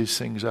search these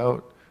things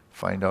out,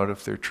 find out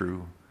if they're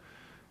true,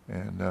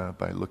 and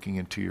by looking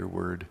into your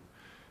word.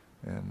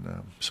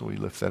 And so we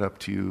lift that up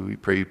to you. We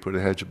pray you put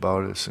a hedge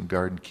about us and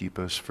guard and keep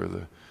us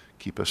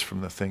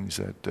from the things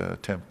that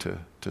attempt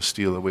to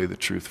steal away the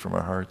truth from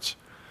our hearts.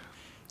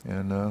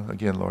 And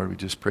again, Lord, we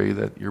just pray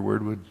that your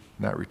word would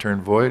not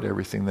return void.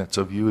 Everything that's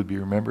of you would be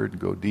remembered and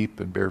go deep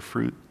and bear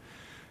fruit.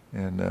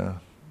 And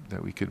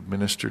that we could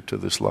minister to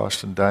this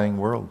lost and dying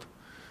world.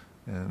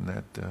 And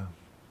that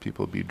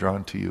people be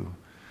drawn to you.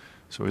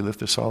 So we lift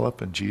this all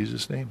up in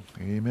Jesus' name.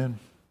 Amen.